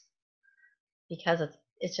fingers, because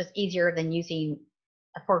it's just easier than using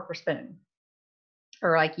a fork or spoon,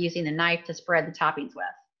 or like using a knife to spread the toppings with.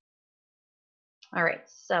 All right,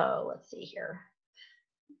 so let's see here.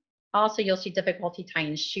 Also, you'll see difficulty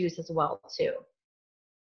tying shoes as well too.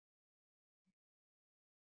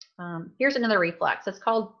 Here's another reflex. It's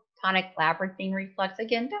called tonic labyrinthine reflex.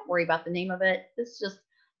 Again, don't worry about the name of it. Let's just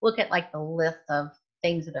look at like the list of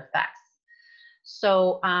things it affects.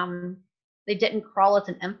 So they didn't crawl as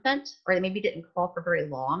an infant, or they maybe didn't crawl for very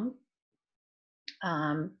long.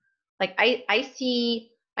 Like I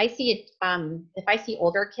see it if I see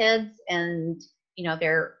older kids, and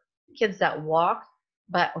they're kids that walk,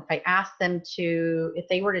 but if I ask them if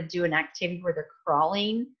they were to do an activity where they're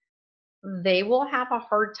crawling, they will have a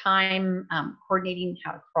hard time coordinating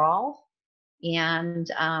how to crawl,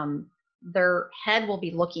 and their head will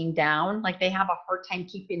be looking down, like they have a hard time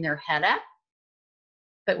keeping their head up.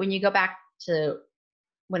 But when you go back to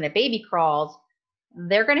when a baby crawls,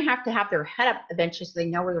 they're going to have their head up eventually, so they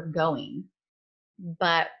know where they're going.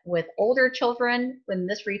 But with older children, when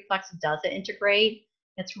this reflex doesn't integrate,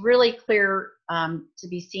 it's really clear to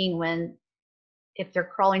be seen if their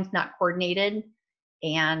crawling's not coordinated,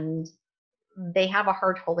 and they have a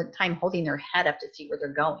hard time holding their head up to see where they're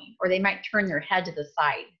going, or they might turn their head to the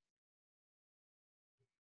side.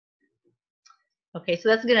 Okay, so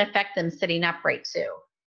that's going to affect them sitting upright too.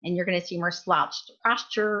 And you're going to see more slouched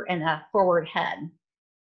posture and a forward head,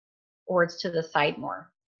 or it's to the side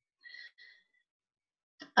more.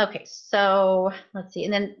 Okay, so let's see.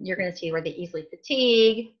 And then you're going to see where they easily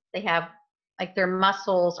fatigue. They have, like, their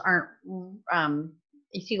muscles aren't,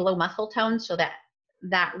 you see low muscle tone, so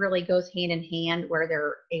that really goes hand in hand where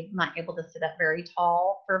they're not able to sit up very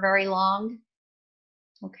tall for very long.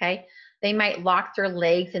 Okay, they might lock their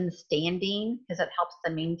legs in standing because it helps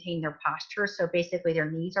them maintain their posture. So basically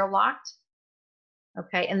their knees are locked.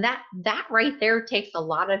 Okay, and that right there takes a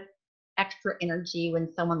lot of extra energy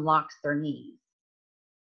when someone locks their knees.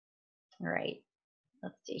 All right,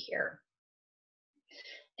 let's see here.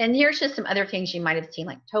 And here's just some other things you might have seen,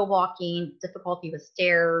 like toe walking, difficulty with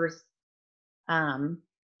stairs. Let's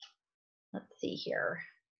see here,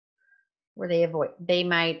 where they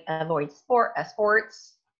might avoid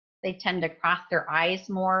sports. They tend to cross their eyes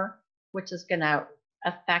more, which is going to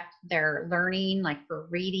affect their learning, like for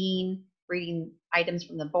reading items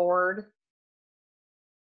from the board.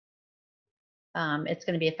 It's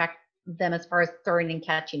going to affect them as far as throwing and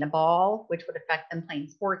catching a ball, which would affect them playing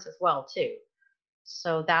sports as well too.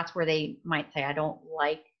 So that's where they might say, I don't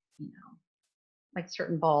like, like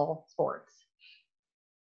certain ball sports.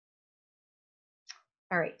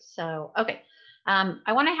 All right, so, okay.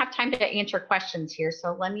 I want to have time to answer questions here.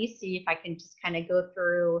 So let me see if I can just kind of go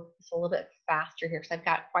through this a little bit faster here because I've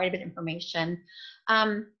got quite a bit of information.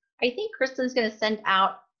 I think Kristen's going to send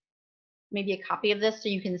out maybe a copy of this so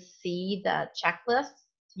you can see the checklist.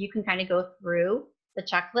 So you can kind of go through the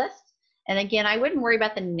checklist. And again, I wouldn't worry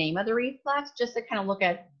about the name of the reflex, just to kind of look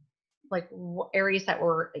at like areas that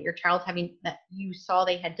your child's having, that you saw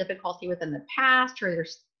they had difficulty with in the past, or they're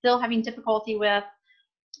still having difficulty with.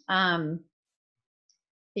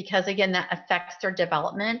 Because again, that affects their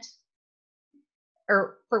development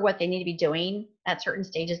or for what they need to be doing at certain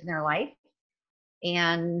stages in their life.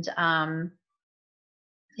 And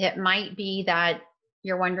it might be that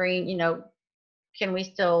you're wondering, can we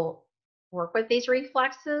still work with these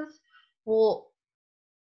reflexes? Well,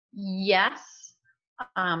 yes.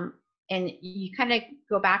 And you kind of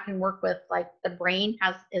go back and work with, like, the brain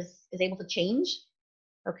is able to change.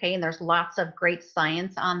 Okay, and there's lots of great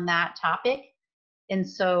science on that topic. And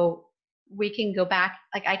so we can go back,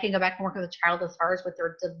 like I can go back and work with a child as far as with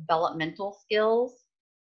their developmental skills,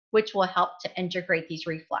 which will help to integrate these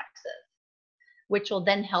reflexes, which will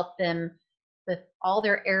then help them with all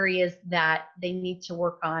their areas that they need to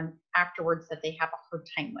work on afterwards that they have a hard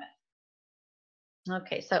time with.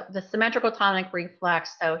 Okay, so the symmetrical tonic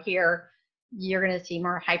reflex. So here you're going to see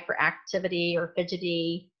more hyperactivity or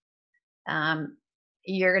fidgety.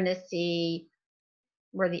 You're going to see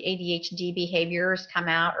where the ADHD behaviors come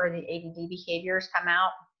out or the ADD behaviors come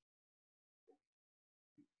out.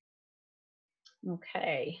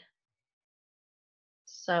 Okay.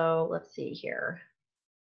 So let's see here.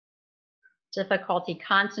 Difficulty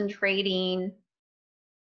concentrating.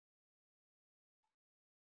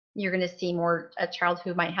 You're going to see more a child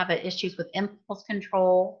who might have issues with impulse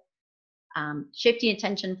control, shifting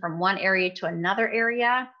attention from one area to another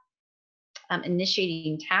area,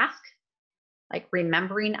 initiating tasks, like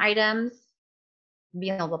remembering items,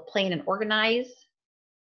 being able to plan and organize,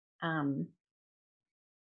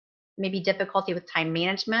 maybe difficulty with time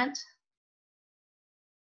management.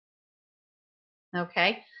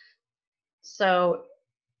 Okay, so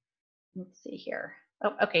let's see here.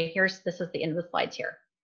 Oh, okay, this is the end of the slides here.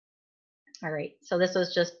 All right, so this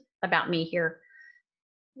was just about me here.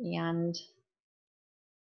 And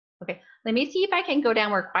okay, let me see if I can go down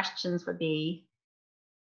where questions would be.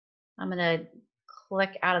 I'm gonna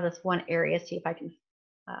click out of this one area, see if I can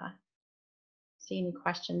see any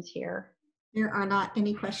questions here. There are not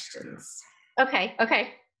any questions. Okay,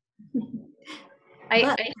 okay. I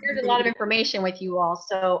shared a lot of information with you all,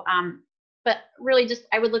 so but really just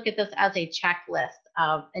I would look at this as a checklist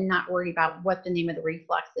and not worry about what the name of the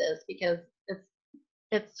reflex is, because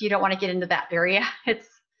it's you don't want to get into that area.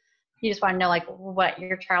 You just want to know, like, what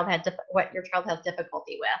your child has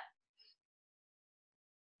difficulty with.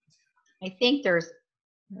 I think there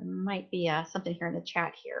might be something here in the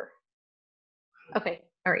chat here. Okay,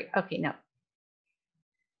 all right, okay, no.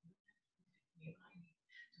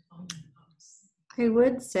 I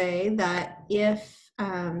would say that if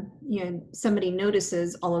somebody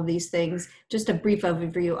notices all of these things, just a brief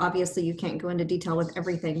overview. Obviously, you can't go into detail with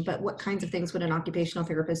everything, but what kinds of things would an occupational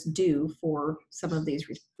therapist do for some of these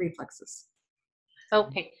reflexes?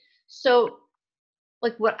 Okay, so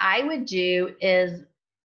like what I would do is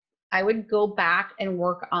I would go back and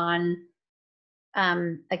work on,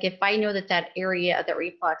 like if I know that area of that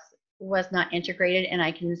reflex was not integrated and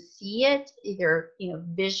I can see it either,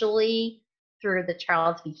 visually through the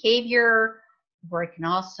child's behavior, or I can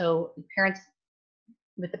also,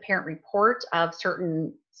 with the parent report of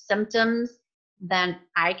certain symptoms then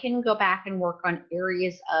I can go back and work on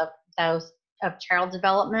areas of those of child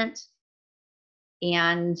development,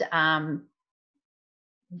 and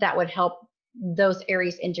that would help those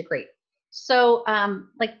areas integrate. So,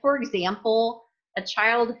 like for example, a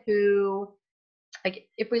child who, like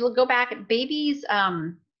if we go back at babies,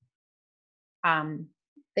 then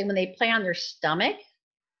when they play on their stomach,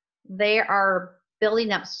 they are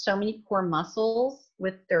building up so many core muscles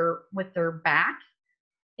with their back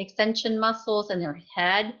extension muscles and their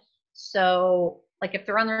head. So like if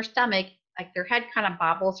they're on their stomach, like their head kind of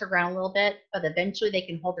bobbles around a little bit, but eventually they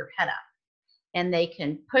can hold their head up and they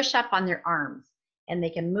can push up on their arms and they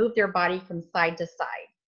can move their body from side to side,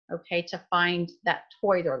 okay, to find that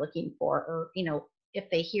toy they're looking for. Or, you know, if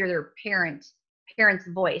they hear their parent's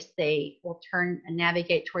voice, they will turn and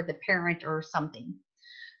navigate toward the parent or something.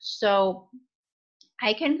 So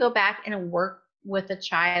I can go back and work with a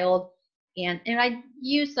child, and I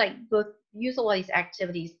use use a lot of these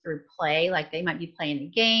activities through play. Like they might be playing a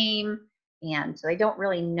game, and so they don't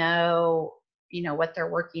really know, you know, what they're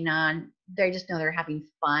working on. They just know they're having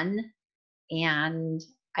fun, and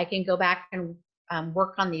I can go back and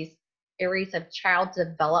work on these areas of child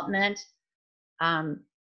development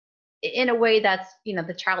in a way that's, you know,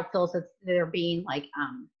 the child feels that they're being like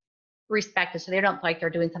respected, so they don't feel like they're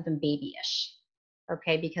doing something babyish.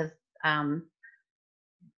 Okay, because and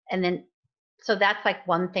then so that's like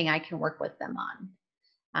one thing I can work with them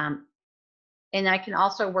on. And I can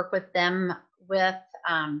also work with them with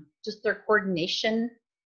just their coordination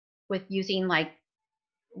with using like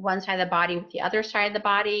one side of the body with the other side of the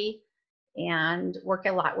body, and work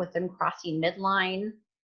a lot with them crossing midline.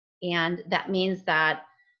 And that means that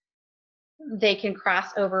they can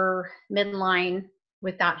cross over midline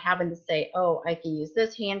without having to say, oh, I can use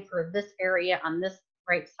this hand for this area on this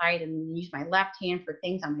right side and use my left hand for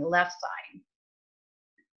things on my left side.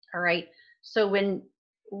 All right. So when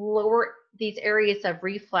these areas of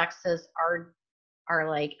reflexes are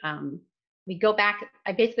like, we go back,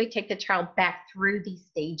 I basically take the child back through these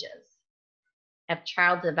stages of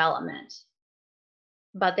child development,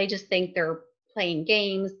 but they just think they're playing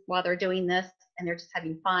games while they're doing this and they're just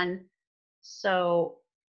having fun. So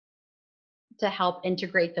to help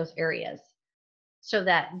integrate those areas so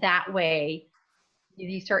that way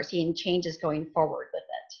you start seeing changes going forward with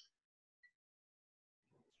it.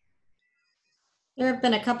 There have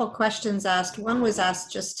been a couple questions asked. One was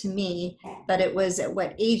asked just to me, but it was, at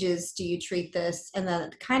what ages do you treat this? And then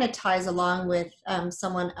it kind of ties along with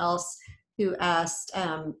someone else who asked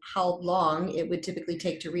how long it would typically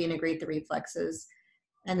take to reintegrate the reflexes.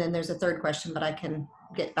 And then there's a third question, but I can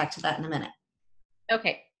get back to that in a minute.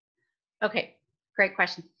 Okay. Okay. Great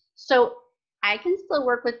question. So I can still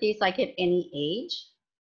work with these like at any age.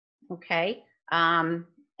 Okay. And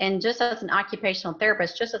just as an occupational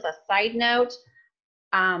therapist, just as a side note,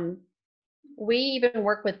 we even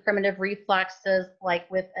work with primitive reflexes like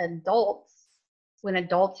with adults when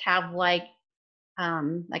adults have like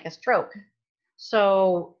a stroke.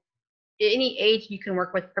 So any age you can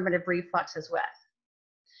work with primitive reflexes with.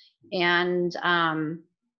 And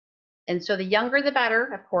so the younger the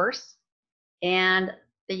better, of course. And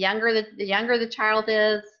the younger the child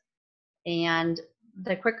is, and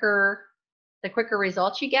the quicker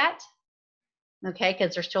results you get. Okay,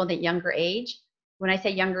 because they're still in that younger age. When I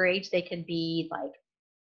say younger age, they could be like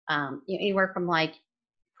anywhere from like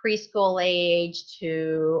preschool age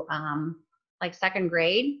to like second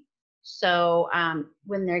grade. So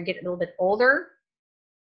when they get a little bit older,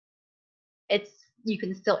 you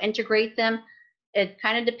can still integrate them. It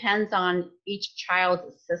kind of depends on each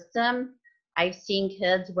child's system. I've seen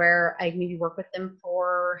kids where I maybe work with them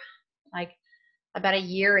for like about a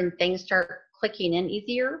year and things start clicking in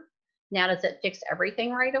easier. Now, does it fix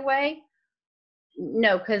everything right away?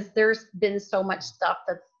 No, because there's been so much stuff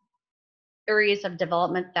that's areas of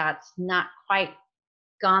development that's not quite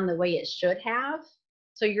gone the way it should have.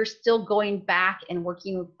 So you're still going back and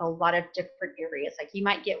working with a lot of different areas. Like you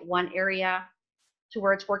might get one area to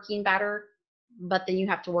where it's working better, but then you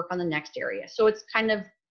have to work on the next area. So it's kind of,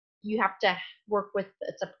 you have to work with,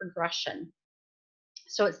 it's a progression.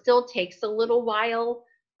 So it still takes a little while.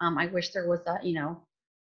 I wish there was a, you know,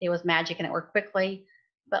 it was magic and it worked quickly,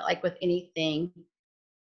 but like with anything,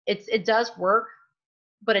 it does work,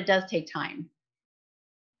 but it does take time.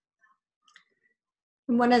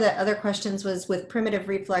 One of the other questions was, with primitive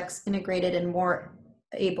reflex integrated and more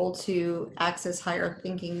able to access higher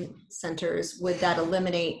thinking centers, would that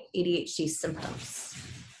eliminate ADHD symptoms?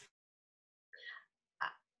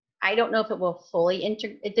 I don't know if it will fully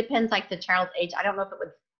it depends like the child's age. I don't know if it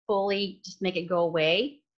would fully just make it go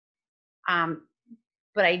away.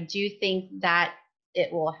 But I do think that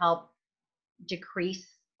it will help decrease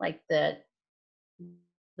like the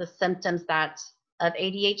symptoms of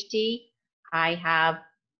ADHD. I have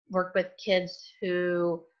worked with kids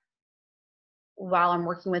who, while I'm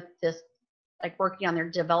working with this, like working on their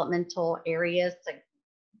developmental areas to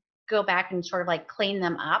go back and sort of like clean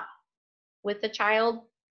them up with the child,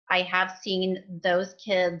 I have seen those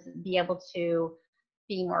kids be able to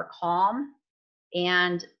be more calm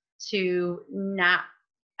and to not,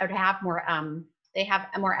 or to have more, they have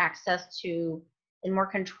more access to and more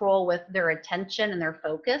control with their attention and their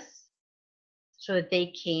focus, so that they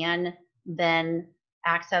can then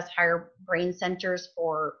access higher brain centers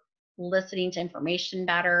for listening to information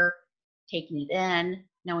better, taking it in,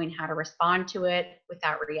 knowing how to respond to it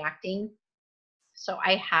without reacting. So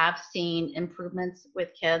I have seen improvements with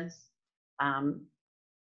kids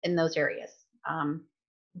in those areas.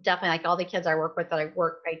 Definitely, like all the kids I work with I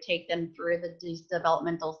take them through these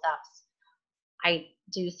developmental steps. I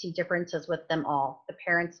do see differences with them all. The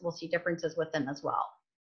parents will see differences with them as well.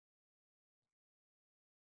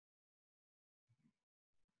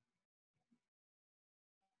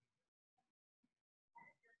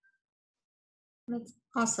 That's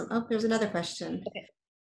awesome. Oh, there's another question. Okay.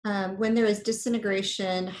 When there is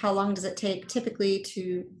disintegration, how long does it take typically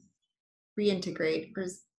to reintegrate?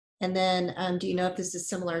 And then do you know if this is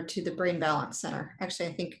similar to the Brain Balance Center? Actually,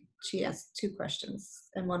 I think she asked 2 questions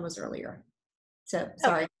and one was earlier. So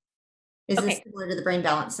sorry. Is this Okay. similar to the Brain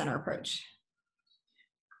Balance Center approach?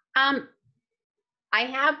 I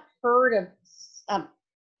have heard of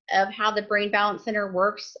how the Brain Balance Center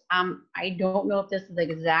works. I don't know if this is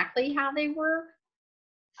exactly how they work.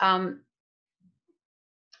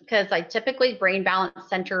 Because typically brain balance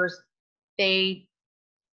centers, they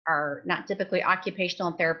are not typically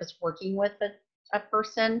occupational therapists working with a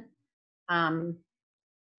person.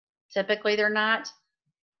 Typically they're not.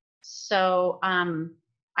 So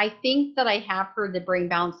I think that I have heard the Brain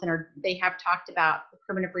Balance Center, they have talked about the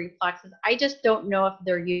primitive reflexes. I just don't know if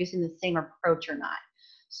they're using the same approach or not.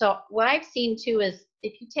 So what I've seen too is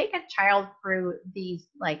if you take a child through these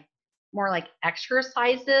more like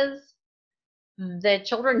exercises, the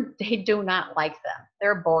children, they do not like them.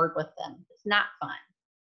 They're bored with them. It's not fun.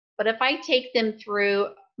 But if I take them through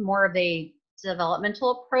more of a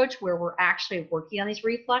developmental approach where we're actually working on these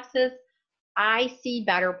reflexes, I see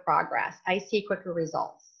better progress. I see quicker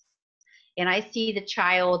results. And I see the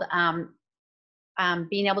child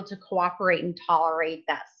being able to cooperate and tolerate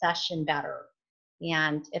that session better.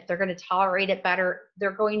 And if they're going to tolerate it better,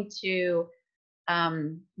 they're going to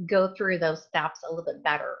go through those steps a little bit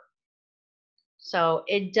better. So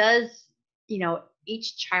it does,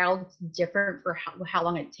 each child is different for how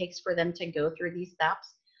long it takes for them to go through these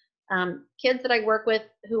steps. Kids that I work with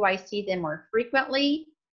who I see them more frequently,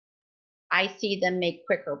 I see them make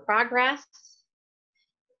quicker progress.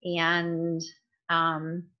 And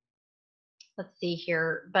let's see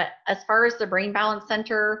here. But as far as the Brain Balance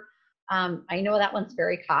Center, I know that one's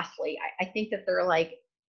very costly. I think that they're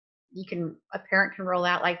a parent can roll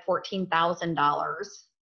out like $14,000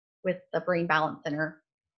 with the Brain Balance Center.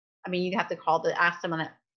 I mean, you'd have to call to ask them on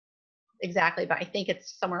it exactly, but I think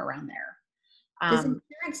it's somewhere around there. Does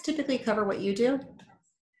insurance typically cover what you do?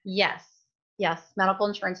 Yes. Medical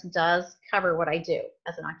insurance does cover what I do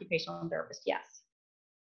as an occupational therapist. Yes.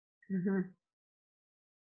 Mm-hmm.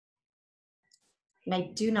 And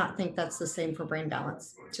I do not think that's the same for brain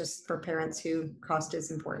balance, just for parents who cost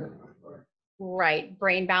is important. Right.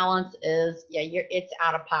 Brain balance is, it's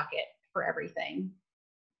out of pocket for everything.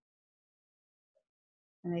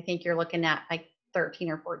 And I think you're looking at like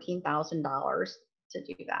 $13,000 or $14,000 to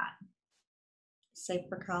do that. Safe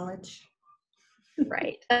for college.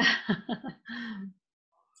 Right.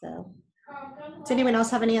 So, does anyone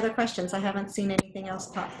else have any other questions? I haven't seen anything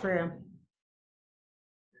else pop through.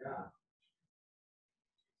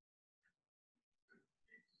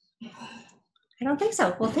 I don't think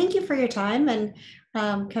so. Well, thank you for your time and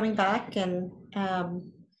coming back. And I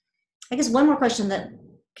guess one more question that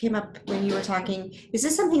came up when you were talking, is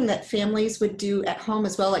this something that families would do at home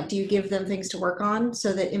as well? Like, do you give them things to work on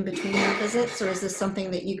so that in between your visits, or is this something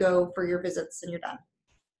that you go for your visits and you're done?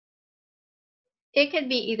 It could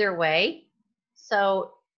be either way.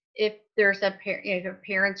 So if there's if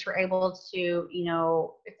parents are able to,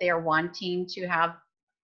 if they are wanting to have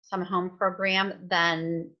some home program,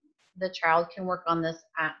 then the child can work on this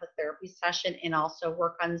at the therapy session and also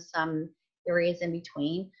work on some areas in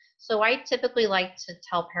between. So I typically like to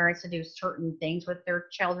tell parents to do certain things with their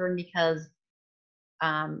children because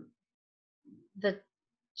the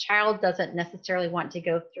child doesn't necessarily want to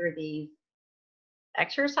go through these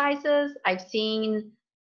exercises. I've seen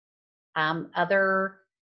other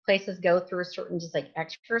places go through certain just like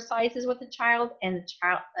exercises with the child, and the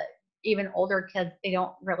child, even older kids, they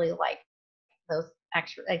don't really like those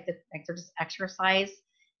extra, like they're just exercise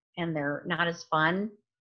and they're not as fun.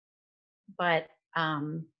 But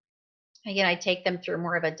again, I take them through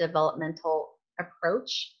more of a developmental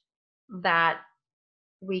approach that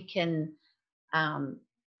we can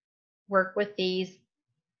work with these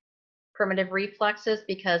primitive reflexes,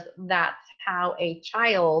 because that's how a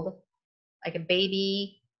child, like a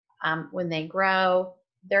baby, when they grow,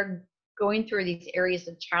 they're going through these areas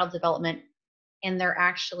of child development, and they're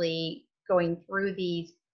actually going through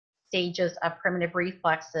these stages of primitive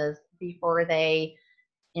reflexes before they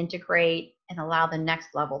integrate and allow the next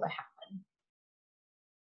level to happen.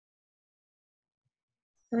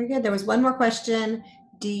 Very good. There was one more question.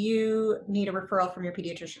 Do you need a referral from your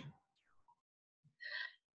pediatrician?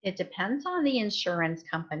 It depends on the insurance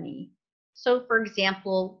company. So for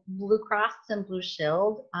example, Blue Cross and Blue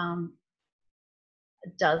Shield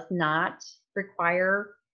does not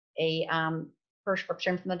require a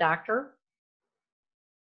prescription from the doctor.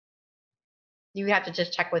 You have to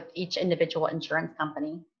just check with each individual insurance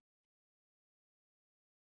company.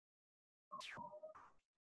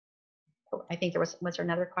 Oh, I think was there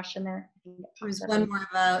another question there? There was one more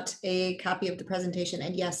about a copy of the presentation,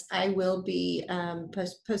 and yes, I will be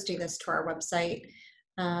posting this to our website.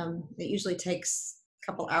 It usually takes a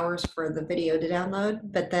couple hours for the video to download,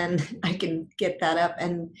 but then I can get that up,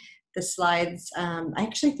 and the slides. I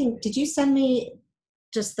actually think, did you send me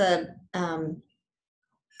just the,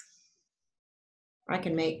 I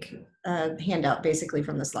can make a handout basically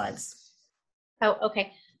from the slides. Oh,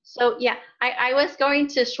 okay. So yeah, I was going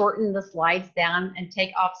to shorten the slides down and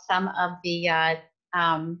take off some of the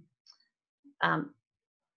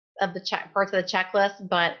parts of the checklist,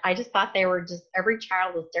 but I just thought they were just, every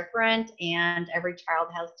child is different, and every child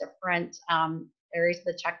has different areas of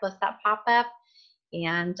the checklist that pop up.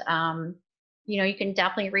 And you know, you can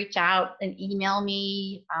definitely reach out and email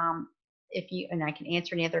me if you, and I can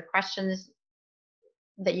answer any other questions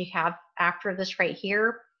that you have after this right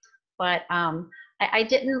here. But I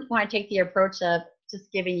didn't want to take the approach of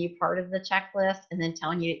just giving you part of the checklist and then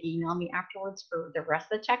telling you to email me afterwards for the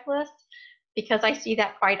rest of the checklist, because I see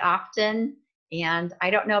that quite often. And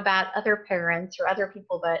I don't know about other parents or other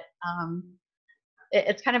people, but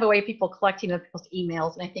it's kind of a way of people collecting other people's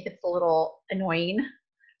emails, and I think it's a little annoying.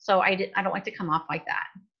 So I don't like to come off like that.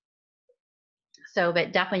 So,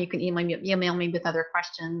 but definitely you can email me with other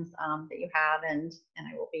questions that you have, and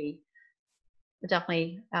I will be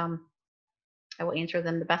definitely I will answer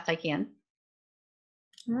them the best I can.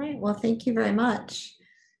 All right. Well, thank you very much.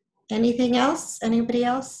 Anything else? Anybody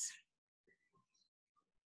else?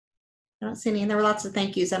 I don't see any. And there were lots of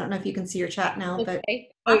thank yous. I don't know if you can see your chat now, but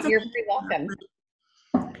oh, you're very welcome.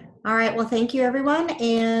 All right. Well, thank you, everyone.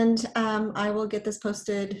 And I will get this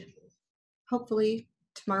posted hopefully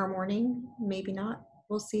tomorrow morning. Maybe not.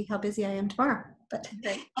 We'll see how busy I am tomorrow, but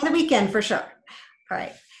on the weekend for sure. All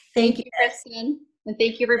right. Thank you, Kristen. And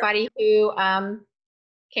thank you, everybody who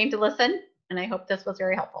came to listen. And I hope this was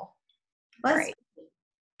very helpful. All right.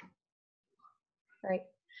 All right.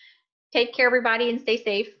 Take care, everybody, and stay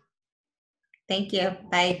safe. Thank you.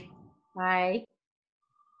 Bye. Bye.